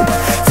shit.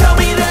 Tell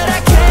me that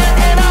I can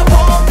and I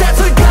won't, that's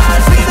what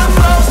guides me the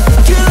most.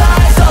 Your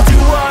lies, I'll do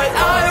what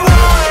I want.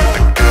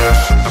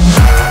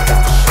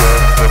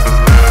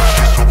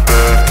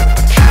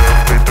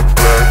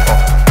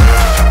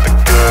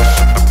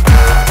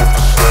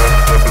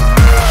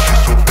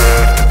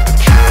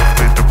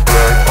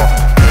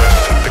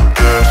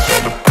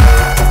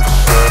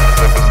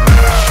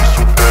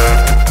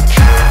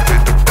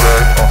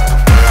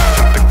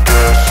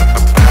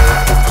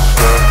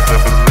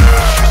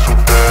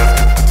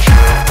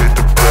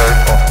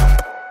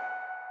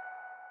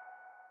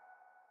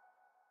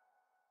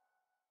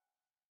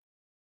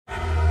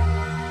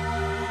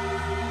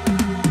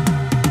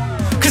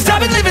 I've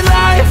been living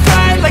life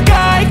right like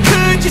I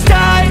could just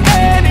die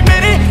any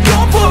minute.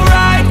 Going for a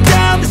ride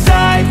down the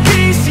side,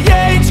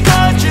 PCH,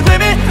 country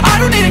limit. I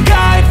don't need a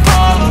guide,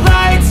 follow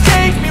lights,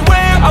 take me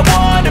where I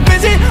wanna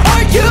visit.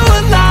 Are you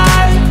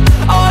alive?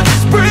 Or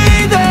just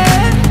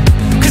breathing?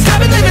 Cause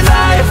I've been living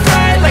life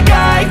right like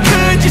I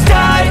could just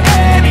die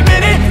any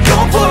minute.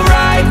 Going for a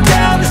ride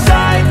down the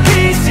side,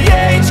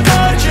 PCH,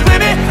 country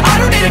limit.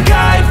 I don't need a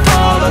guide,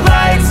 follow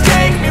lights,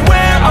 take me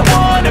where I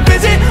wanna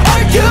visit.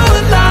 Are you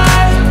alive?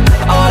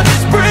 Or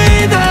just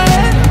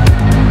breathing?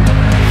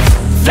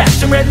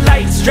 Flashing red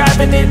lights,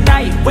 driving at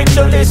night,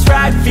 windowless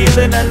ride,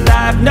 feeling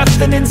alive.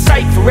 Nothing in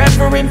sight,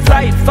 forever in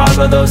flight.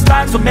 Follow those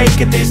lines, we'll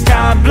make it this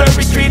time.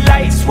 Blurry street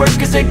lights,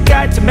 work as a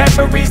guide to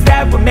memories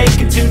that we're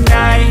making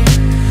tonight.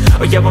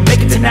 Oh yeah, we'll make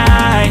it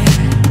tonight.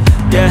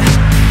 Yeah,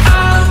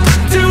 I'll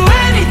do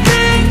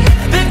anything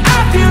that I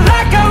feel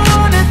like I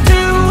wanna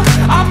do.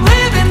 I'm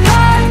living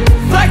life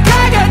like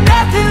I got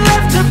nothing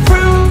left to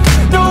prove.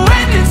 No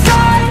end in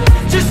sight,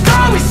 just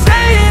always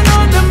staying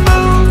on the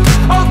move.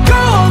 I'll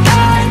go all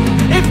night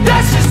if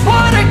that's just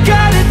what I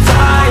got.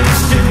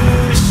 Life's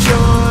too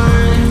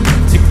short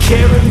to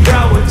care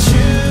about what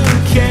you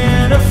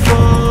can't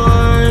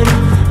afford.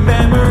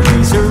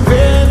 Memories are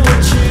in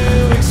what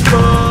you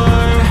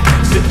explore,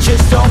 so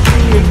just don't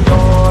be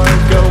ignored.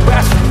 Go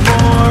ask for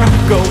more,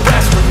 go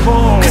ask for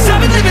more. Cause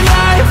I've been living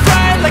life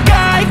right like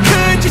I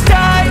could just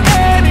die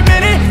any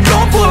minute.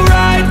 Going for a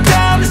ride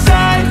down the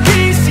side,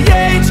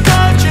 PCH,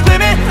 country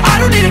limit. I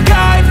don't need a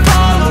guide,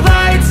 follow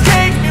lights,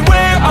 take me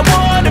where I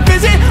wanna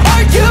visit.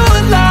 Are you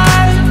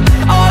alive?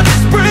 Or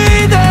just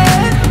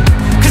breathing?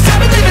 Cause I've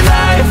been living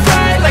life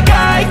right like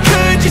I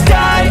could just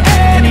die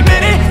any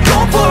minute.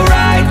 Going for a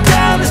ride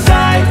down the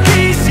side,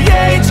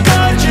 PCH,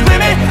 country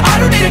limit. I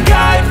don't need a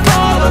guide,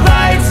 follow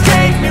lights,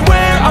 take me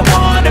where I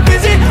wanna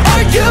visit.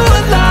 Are you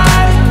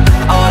alive?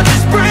 Or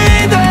just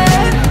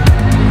breathing?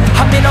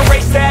 I'm in a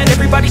race that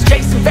everybody's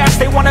chasing fast.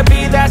 They wanna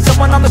be that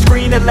someone on the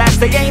screen at last.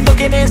 They ain't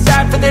looking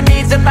inside for their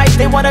needs in life.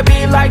 They wanna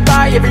be liked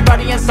by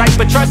everybody in sight.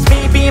 But trust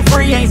me, being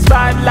free ain't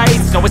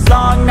spotlights. No, it's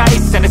long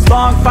nights and it's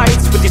long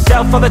fights with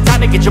yourself all the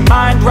time to get your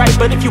mind right.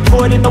 But if you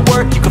put in the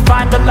work, you can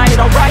find the light,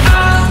 alright.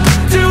 I'll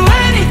do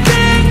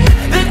anything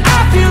that I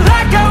feel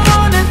like I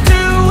wanna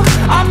do.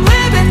 I'm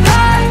living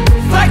life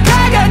like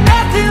I got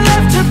nothing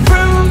left to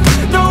prove.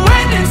 No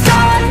end in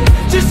sight,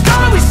 just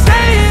always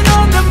staying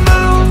on the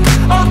move.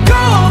 I'll go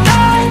all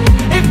night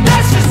if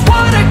that's just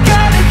what I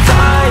got.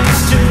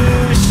 Life's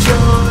too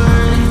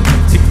short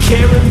to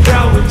care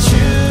about what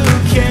you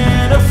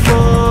can't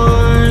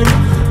afford.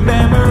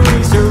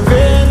 Memories are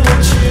in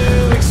what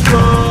you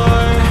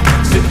explore,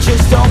 so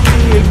just don't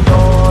be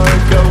ignored.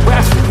 Go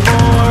ask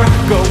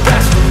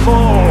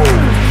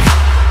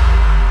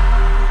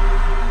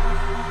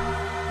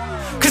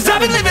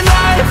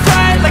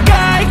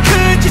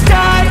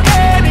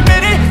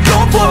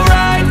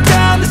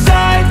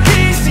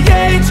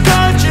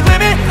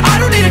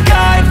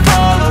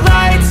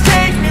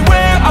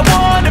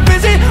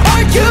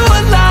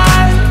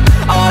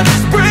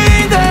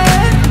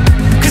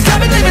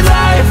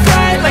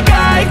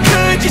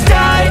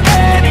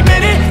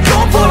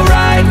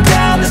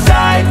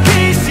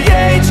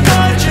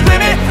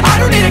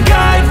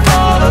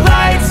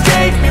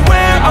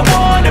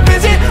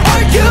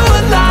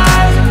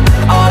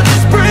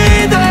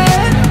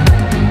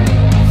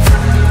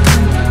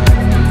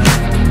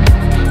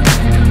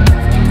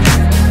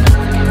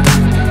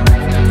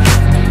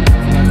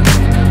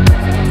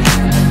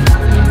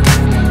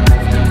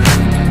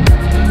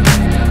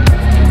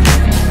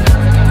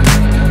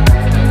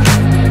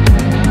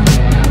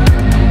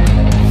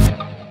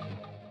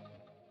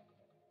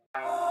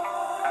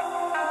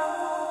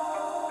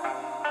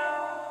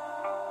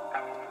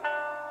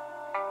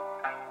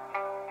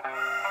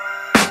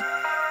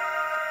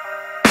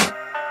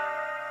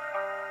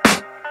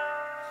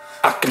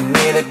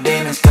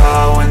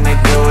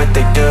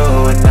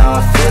do. And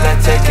now I feel like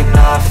taking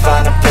off,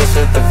 find a place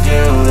with a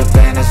view. The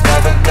pain is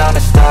never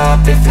gonna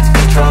stop if it's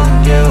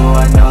controlling you.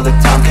 I know that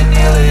time can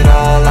heal it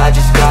all, I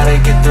just gotta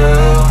get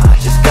through. I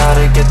just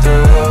gotta get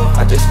through,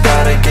 I just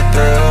gotta get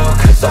through.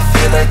 Cause I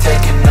feel like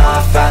taking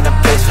off, find a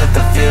place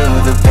with a view.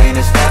 The pain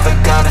is never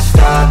gonna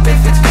stop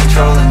if it's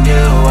controlling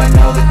you. I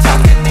know that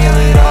time can heal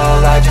it all,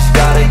 I just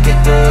gotta get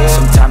through.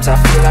 Sometimes I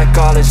feel like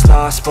all is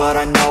lost, but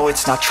I know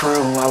it's not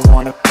true. I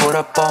wanna put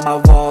up all my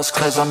walls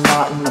cause I'm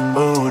not in the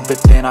mood, but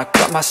then I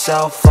cut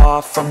myself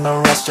off from the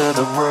rest of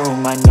the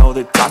room. I know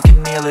that time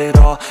can heal it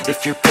all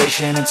if you're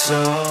patient and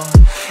soon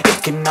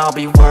it can all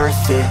be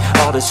worth it,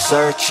 all the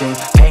searching.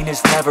 Pain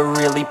is never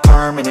really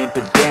permanent,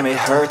 but damn it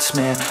hurts,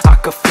 man. I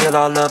could feel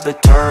all of the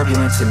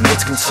turbulence and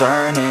it's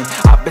concerning.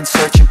 I've been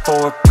searching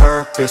for a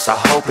purpose, I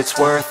hope it's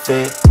worth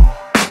it.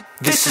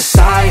 This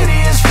society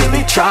is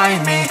really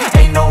trying me.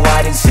 Ain't no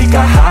hide and seek,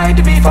 I hide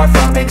to be far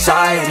from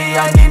anxiety.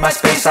 I need my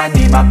space, I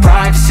need my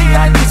privacy.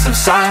 I need some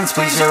silence,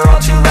 please, you're all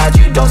too loud.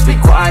 You don't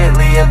speak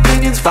quietly,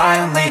 opinions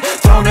violently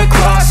thrown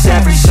across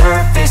every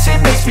surface.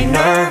 It makes me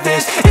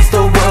nervous, is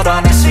the world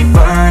honestly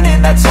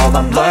burning? That's all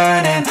I'm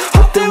learning.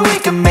 Hope that we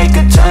can make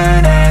a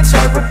turn and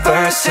start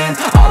reversing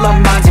all our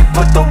minds and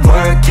put the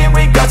work in.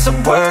 We got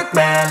some work,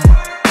 man.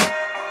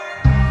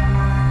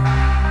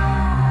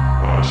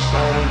 I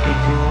started to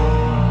through,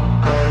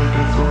 gotta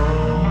get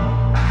through.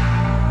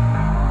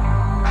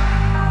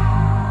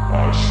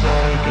 I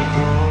started to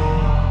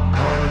through,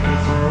 gotta get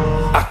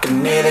through. I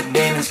can hear the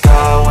demons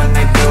call when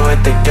they do what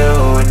they do.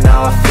 And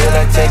now I feel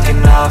like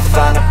taking off,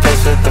 find a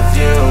place with a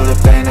view. The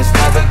pain is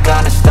never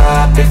gonna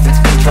stop if it's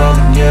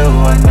controlling you.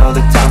 I know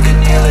that time can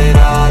heal it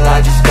all,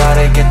 I just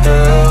gotta get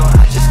through.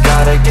 I just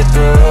gotta get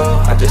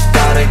through, I just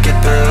gotta get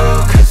through.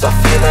 Cause I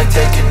feel like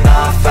taking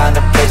off, find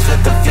a place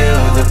with a view.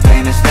 The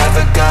pain is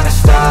never gonna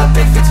stop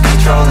if it's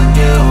controlling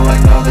you. I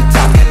know that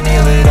time can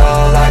heal it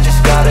all, I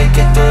just gotta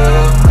get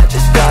through. I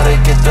just gotta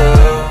get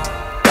through.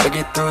 Gotta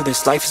get through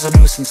this, life is a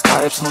nuisance,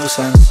 tie up some loose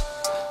ends.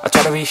 I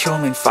try to be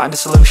human, find a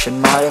solution,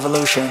 my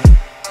evolution.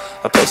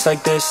 A place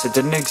like this, it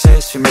didn't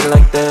exist, we made it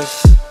like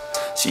this.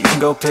 So you can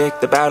go pick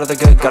the bad or the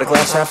good, got a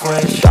glass half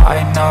wish.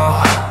 I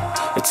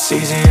know, it's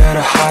easier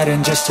to hide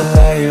than just to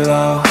lay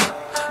low.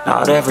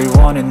 Not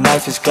everyone in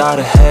life has got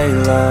a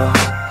halo.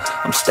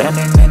 I'm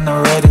standing in the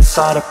red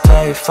inside a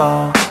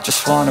payphone,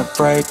 just wanna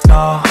break,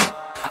 no.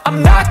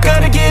 I'm not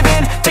gonna give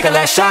in, take a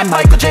last shot,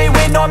 Michael J.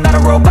 Win. No, I'm not a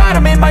robot,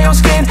 I'm in my own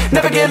skin.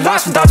 Never get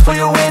lost when thoughts pull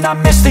you in. I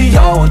miss the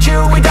old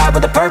you, we died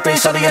with a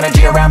purpose. All the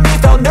energy around me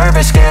felt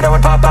nervous, scared I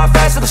would pop out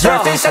fast to the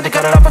surface. Had to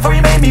cut it off before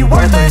you made me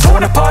worthless.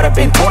 Torn apart, I've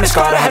been torn and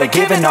scarred. I had a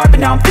given art, but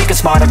now I'm thinking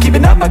smart. I'm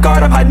keeping up my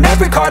guard, I'm hiding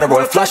every card. A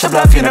royal flush of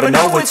love, you never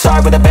know what's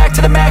hard. With a back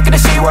to the mat, gonna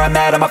see where I'm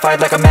at. I'ma fight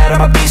like I'm mad,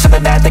 I'ma be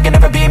something that they can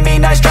never be me.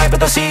 Nice try, but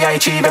they'll see I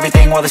achieve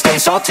everything while they stay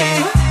salty.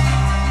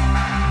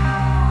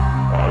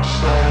 I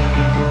started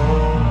to go.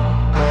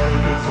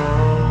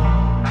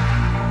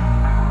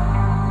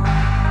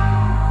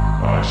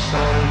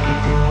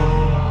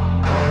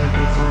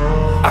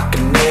 I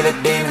can hear the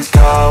demons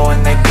call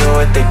when they do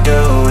what they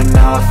do. And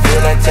now I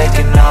feel like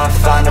taking off,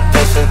 find a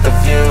place with a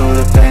view.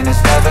 The pain is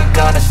never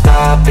gonna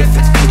stop if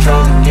it's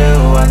controlling you.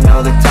 I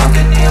know that time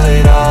can heal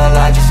it all,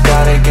 I just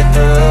gotta get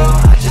through.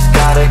 I just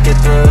gotta get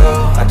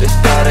through, I just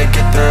gotta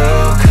get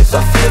through. Cause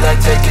I feel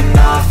like taking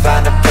off,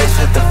 find a place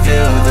with a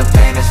view. The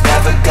pain is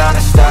never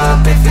gonna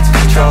stop if it's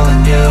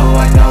controlling you.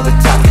 I know that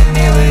time can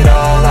heal it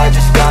all, I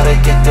just gotta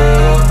get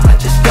through. I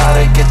just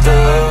gotta get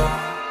through.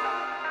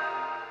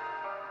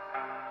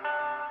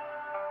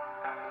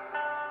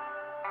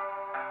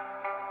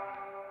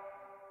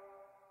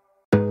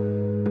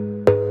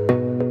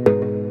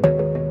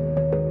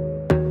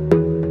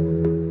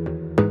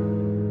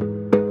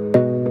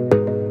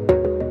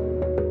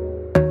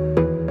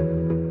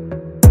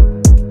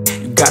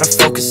 Gotta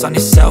focus on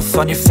yourself,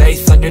 on your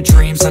faith, on your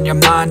dreams, on your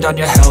mind, on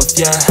your health,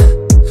 yeah.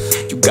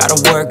 You gotta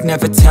work,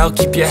 never tell,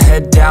 keep your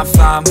head down,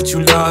 find what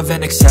you love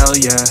and excel,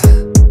 yeah.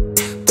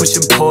 Push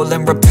and pull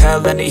and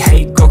repel any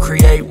hate, go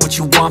create what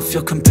you want,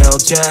 feel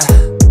compelled, yeah.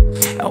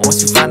 And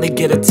once you finally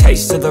get a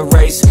taste of the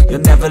race, you'll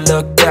never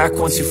look back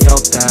once you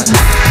felt that.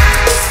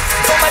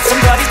 Don't let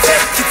somebody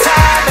take your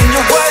time and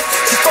your worth,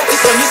 just focus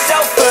on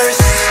yourself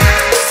first.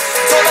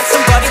 Don't let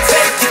somebody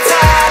take your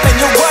time and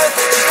your worth,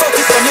 just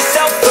focus on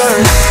yourself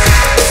first.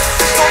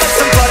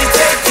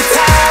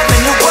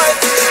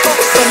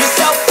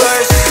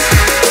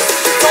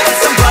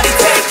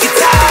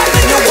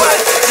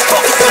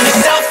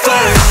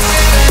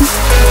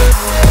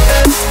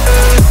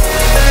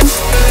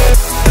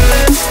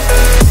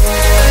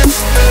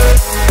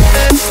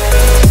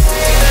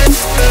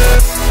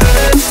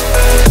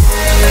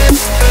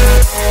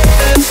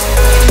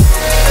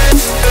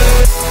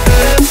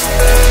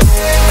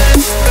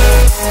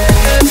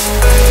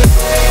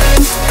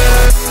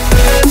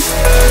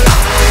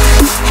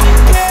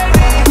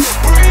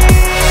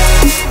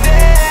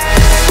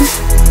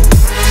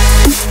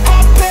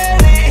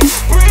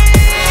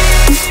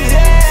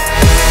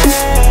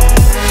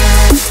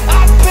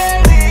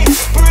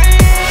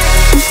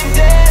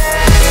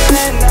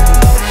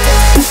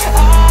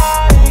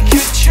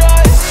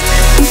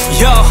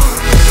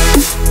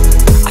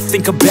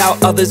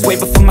 about others way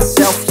before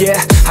myself,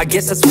 yeah. I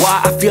guess that's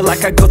why I feel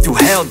like I go through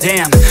hell,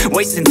 damn.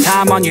 Wasting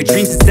time on your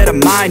dreams instead of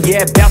mine,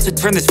 yeah. About to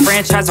turn this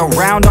franchise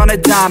around on a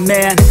dime,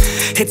 man.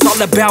 It's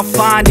all about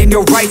finding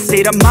your right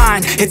state of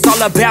mind. It's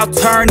all about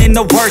turning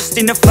the worst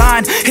into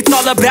fine. It's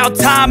all about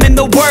time and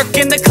the work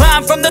and the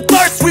climb. From the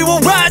thirst we will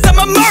rise, I'm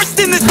immersed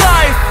in this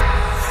life.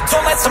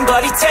 Don't let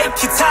somebody take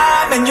your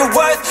time and your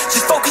worth.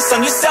 Just focus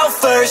on yourself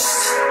first.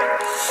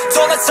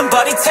 Don't let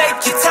somebody take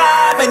your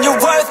time and your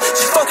worth.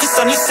 Just focus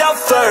on yourself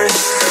first.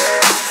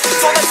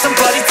 Don't let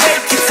somebody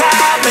take your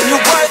time and your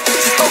worth.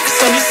 Just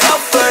focus on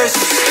yourself first.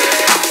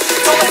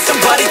 Don't let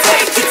somebody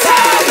take your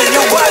time and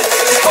your worth.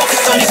 Just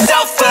focus on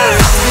yourself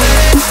first.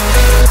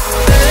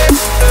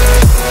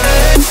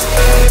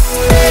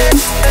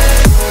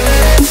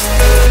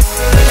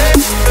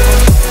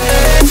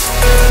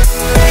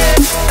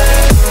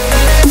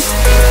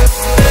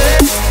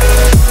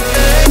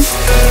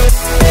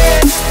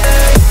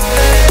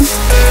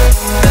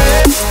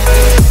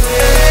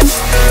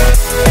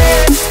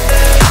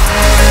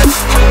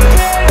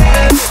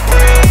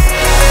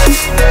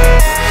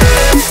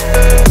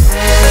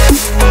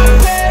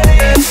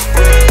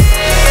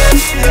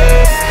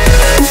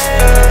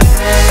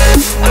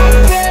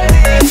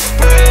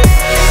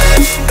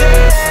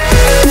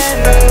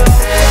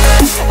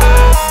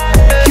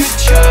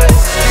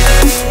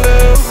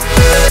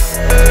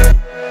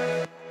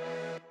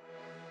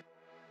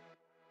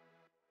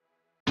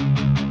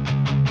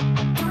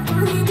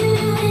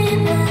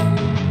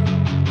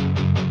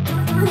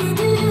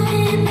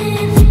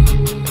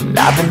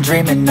 I've been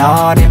dreaming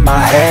on in my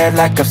head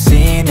like I've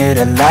seen it.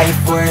 A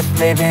life worth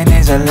living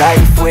is a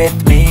life with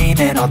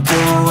meaning. I'll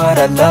do what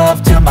I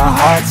love till my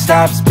heart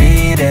stops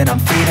beating. I'm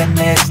feeding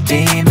this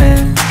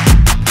demon.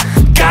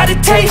 Got a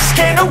taste,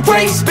 can't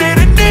erase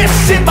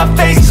bitterness in my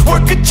face.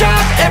 Work a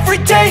job every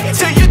day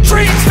till your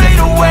dreams fade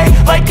away.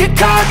 Like a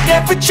card,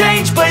 never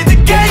change, play the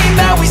game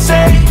that we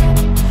say.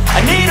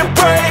 I need a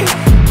break.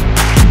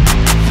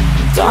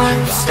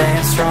 I'm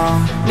staying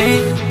strong,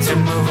 need to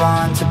move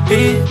on to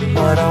be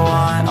what I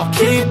want. I'll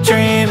keep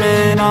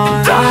dreaming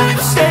on. I'm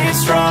staying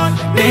strong,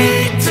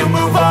 need to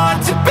move on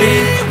to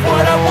be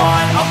what I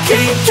want. I'll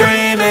keep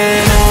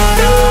dreaming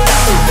on.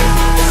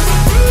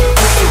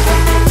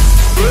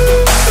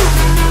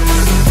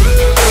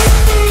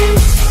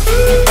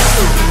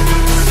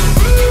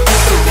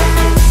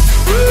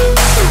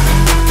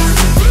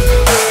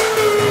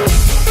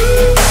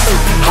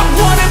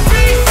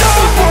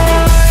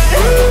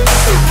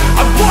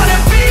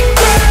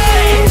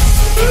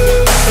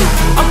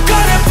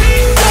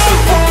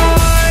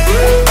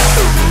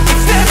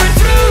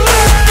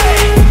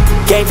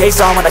 Face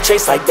on when I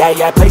chase like that,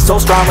 yeah, I play so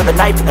strong with a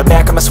knife in the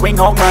back. I'ma swing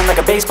home run like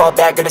a baseball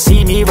bat. Gonna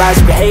see me rise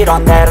if you hate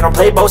on that. I don't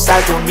play both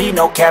sides, doing me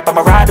no cap. I'ma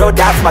ride or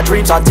die for my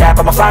dreams on tap.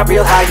 I'ma fly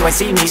real high, you ain't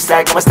see me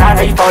slack. No, it's not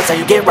how you fall, it's how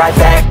you get right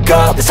back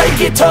up. That's how you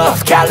get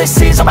tough.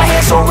 Calluses on my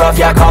hands so rough,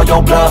 yeah, I call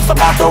your bluff. I'm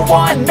not the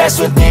one, mess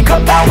with me,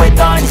 come out with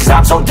none. Cause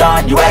I'm so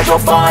done, you had your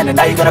fun. And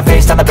now you're gonna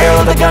face down the barrel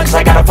of the gun. Cause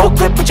I got a full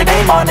clip, put your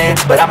name on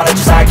it. But I'ma let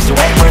you slide cause you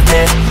ain't worth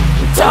it.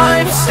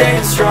 I'm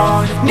staying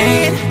strong,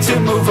 need to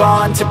move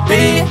on to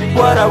be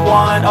what I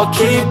want. I'll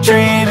keep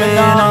dreaming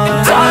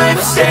on. I'm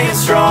staying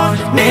strong,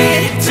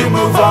 need to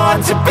move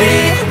on to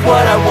be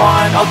what I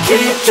want. I'll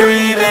keep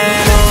dreaming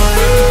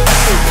on.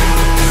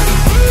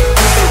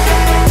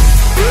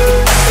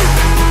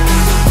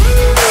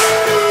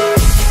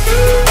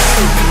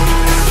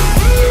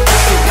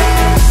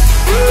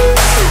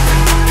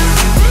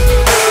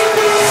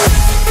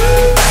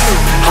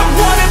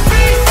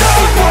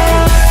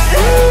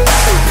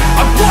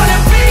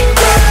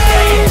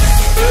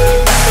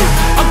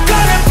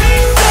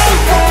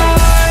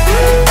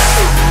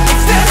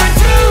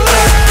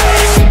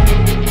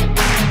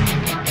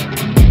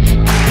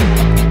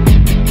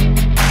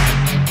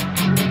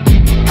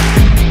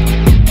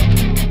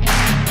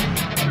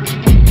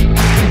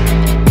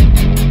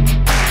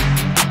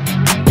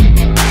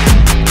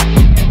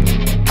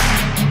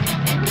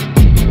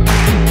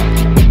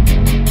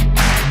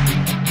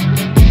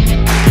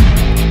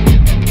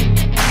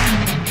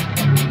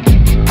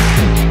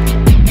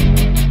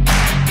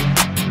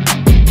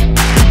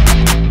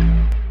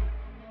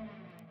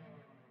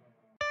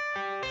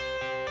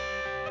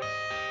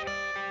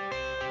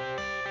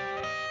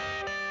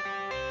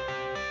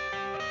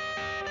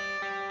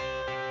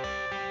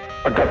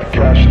 I got the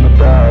cash in the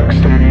bag,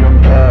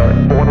 stadium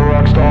packed. Born a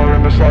rock star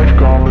in this life,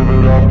 gon' live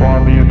it up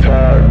on the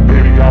attack.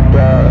 Baby, I'm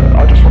bad,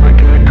 I just wanna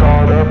get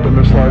caught up in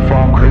this life.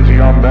 I'm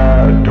crazy, I'm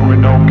mad, doing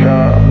no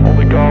cap.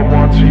 Only God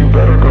wants you,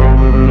 better go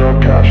live it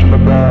up. Cash in the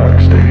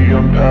bag,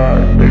 stadium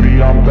packed.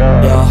 Baby, I'm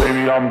bad, yeah.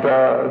 Baby, I'm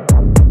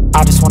bad.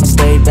 I just wanna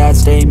stay bad,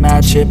 stay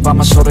mad. Chip on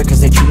my shoulder cause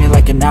they treat me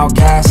like an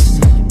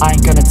outcast. I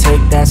ain't gonna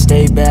take that,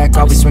 stay back.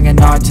 I'll be swinging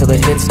hard till the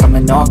hits come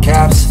in all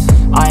caps.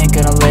 I ain't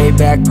gonna lay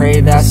back,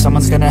 pray that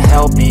someone's gonna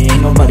help me.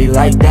 Ain't nobody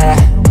like that.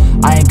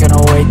 I ain't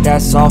gonna wait,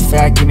 that's all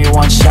fact. Give me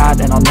one shot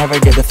and I'll never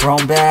get the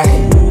throne back.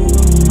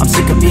 I'm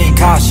sick of being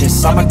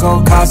cautious, I'ma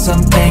go cause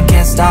something,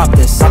 can't stop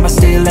this. I'ma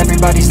steal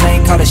everybody's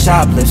lane, call it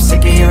shoplift. Sick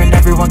of hearing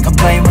everyone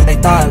complain when they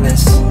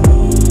thoughtless.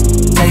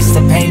 taste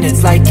the pain,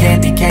 it's like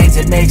candy canes.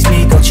 It makes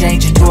me go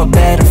change into a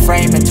better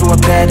frame, into a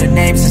better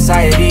name.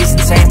 Society's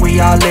insane, we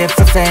all live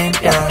for fame,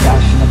 yeah.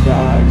 Cash in the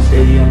bag,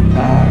 stadium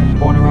packed.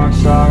 Born a rock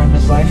star in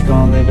this life,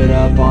 gon' live it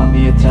up on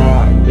the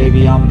attack.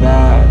 Baby, I'm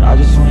bad, I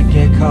just wanna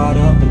get caught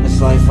up in this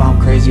life. I'm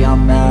crazy,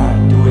 I'm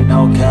mad, do it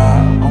no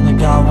cap. Only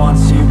God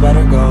wants you,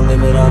 better go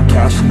live it up.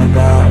 Cash in the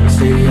bag,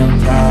 stadium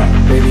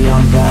packed. Baby,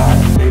 I'm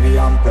bad, baby,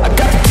 I'm bad. I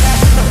got the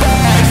cash in the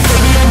bag,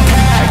 stadium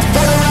packed.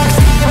 Born a rock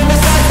star in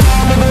this life,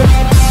 gon' live it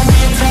up on the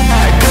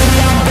attack. Baby,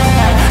 I'm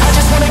bad, I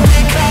just wanna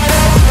get caught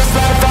up in this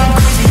life. I'm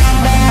crazy, I'm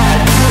mad,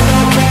 do it no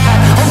cap.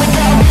 Only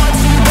God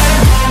wants you,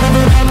 better go live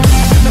it up.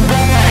 Cash in the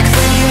bag,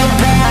 stadium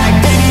packed.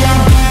 Baby,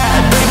 I'm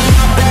bad, baby,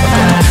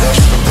 I'm bad. Cash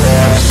in the bag,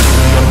 stadium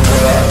packed. Born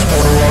a rock star in this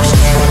life, gon' live it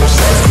up on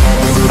the attack. Baby, I'm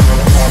bad, I just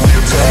wanna get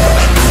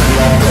caught up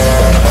in this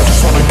life. I'm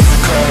crazy,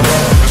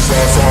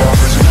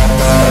 I'm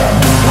mad, do it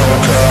no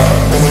cap.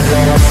 Only God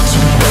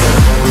wants you,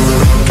 better go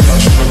live it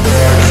up.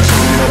 Cash in the bag,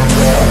 stadium packed.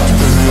 Baby, I'm bad,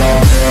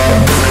 baby,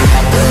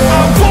 I'm bad.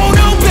 I won't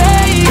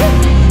obey.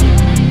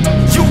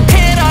 You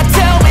cannot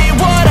tell me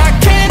what I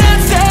cannot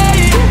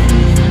say.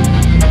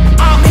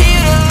 I'm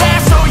here to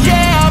last, so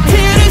yeah, I'm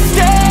here to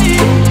stay.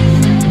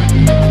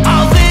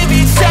 I'll live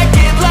each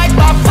second like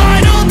my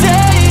final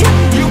day.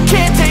 You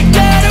can't take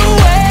that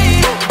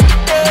away,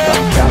 yeah.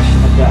 Cash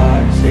in the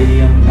bag,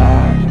 stadium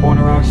packed. Born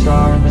a rock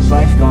star in this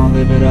life, gon'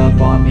 live it up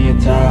on the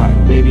attack.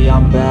 Baby,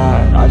 I'm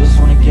bad, I just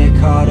wanna get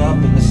caught up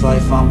in this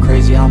life. I'm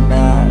crazy, I'm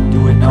mad,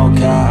 do it no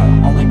cap.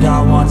 Only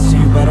God wants you,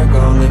 better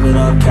go live it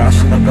up.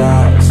 Cash in the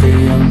bag,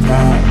 stadium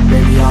packed.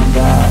 Baby, I'm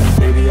bad,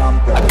 baby, I'm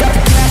bad. I got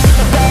the cash in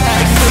the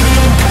bag,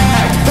 stadium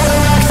packed. Born a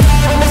rock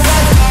star in this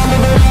life, gon'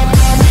 live it up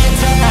on the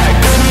attack.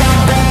 Baby,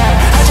 I'm bad,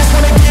 I just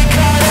wanna get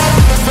caught up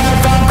in this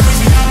life. I'm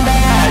crazy, I'm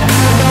mad,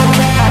 do it no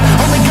cap.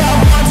 Only God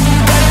wants you,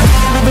 better go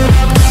live it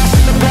up. Cash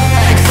in the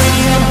bag,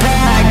 stadium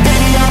packed.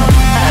 Baby, I'm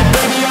bad,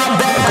 baby, I'm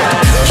bad. I got the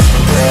cash in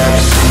the bag,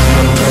 stadium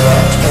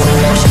packed. Born a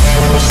rock star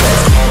in this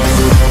life, gon' live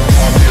it up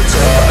on the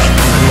attack.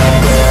 Baby, I'm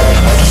bad,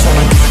 I just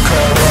wanna get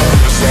caught up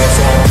in this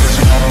life. I'm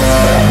crazy, I'm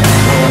mad,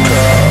 do it no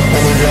cap.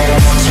 Only God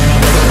wants you,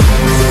 better go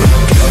live it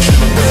up. Cash in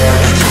the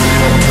bag,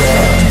 stadium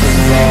packed.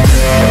 Baby, I'm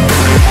bad,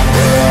 baby, I'm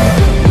bad.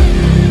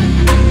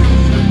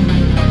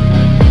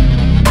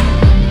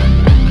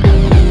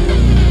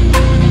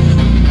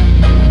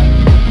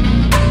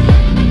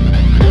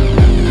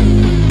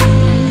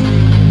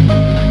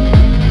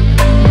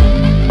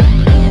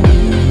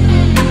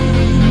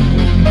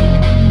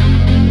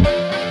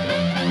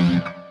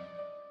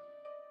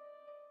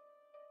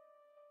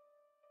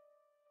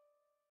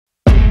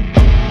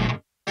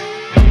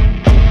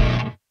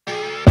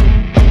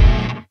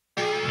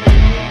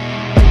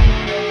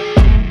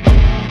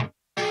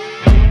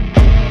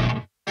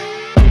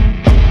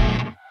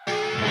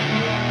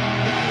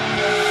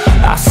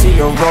 I see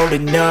her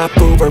rolling up,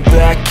 Uber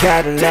black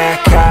Cadillac,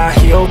 high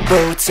heel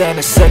boots and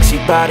a sexy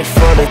body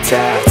full of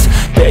tats.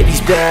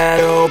 Baby's bad,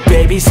 oh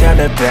baby's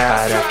hella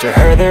bad. After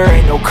her there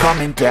ain't no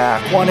coming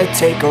back. Wanna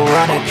take a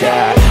run at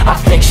that. I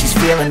think she's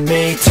feeling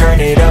me, turn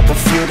it up a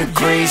few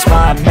degrees.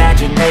 My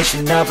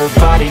imagination of her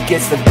body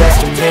gets the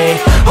best of me.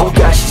 Oh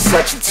gosh, she's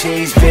such a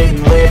tease,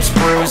 bitten lips,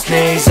 bruised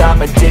knees.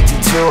 I'm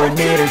addicted to her,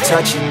 need her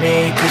touching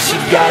me. Cause she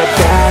got a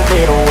bad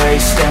little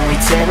waist, and we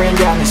tearing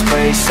down this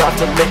place. Off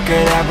the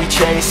liquor that we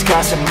chase,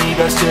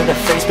 Casamigos to the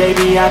face.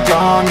 Baby, I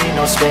don't need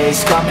no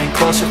space. Coming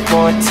closer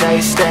for a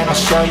taste, and I'll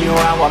show you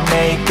how I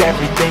make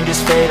everything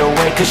just fade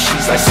away. Cause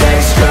she's like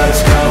sex,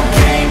 drugs,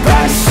 cocaine,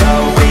 body so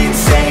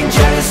insane.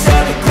 Jealous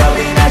of the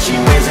clothing that she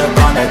wears up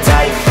on that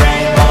tight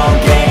frame. All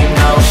game,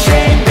 no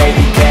shame,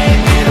 baby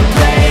came here to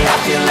play. I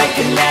feel like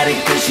an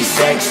addict cause she's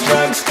sex,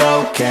 drugs,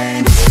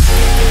 cocaine.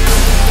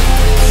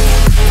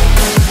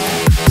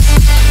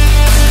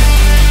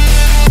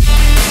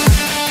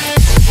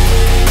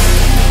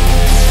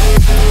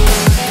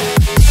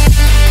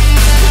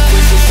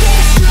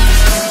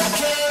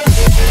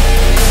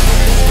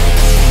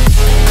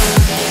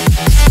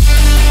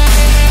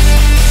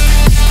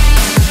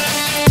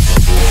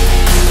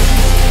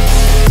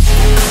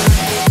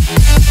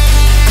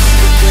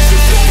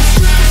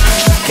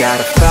 Got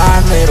a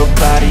fine little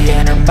body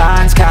and her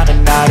mind's kinda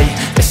naughty.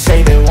 They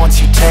say that once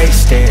you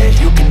taste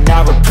it, you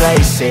cannot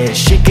replace it.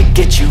 She could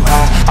get you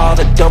high, all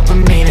the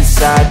dopamine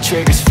inside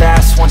triggers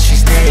fast once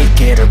she's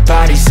naked. Her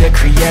body's a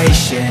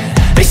creation.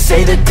 They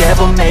say the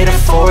devil made her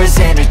for his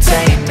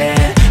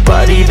entertainment,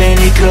 but even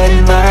he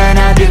couldn't learn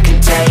how to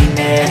contain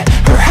it.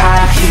 Her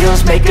high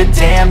heels make a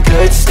damn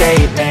good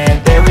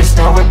statement. There is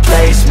no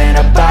replacement,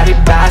 a body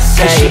by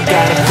Satan. Cause she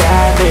got a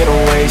bad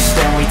little waist,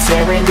 and we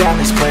tearing down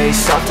this place.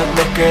 Off the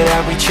liquor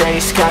that we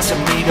chase,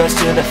 Casamigos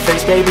to the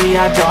face. Baby,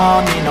 I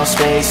don't need no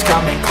space.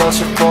 Coming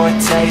closer for a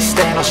taste,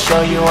 and I'll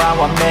show you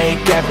how I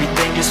make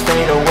everything just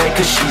fade away.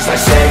 Cause she's like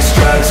sex,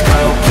 drugs,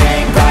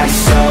 cocaine, body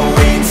so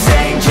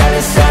insane.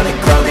 Jealous of the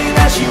clothing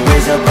that she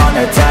wears up on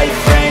her tight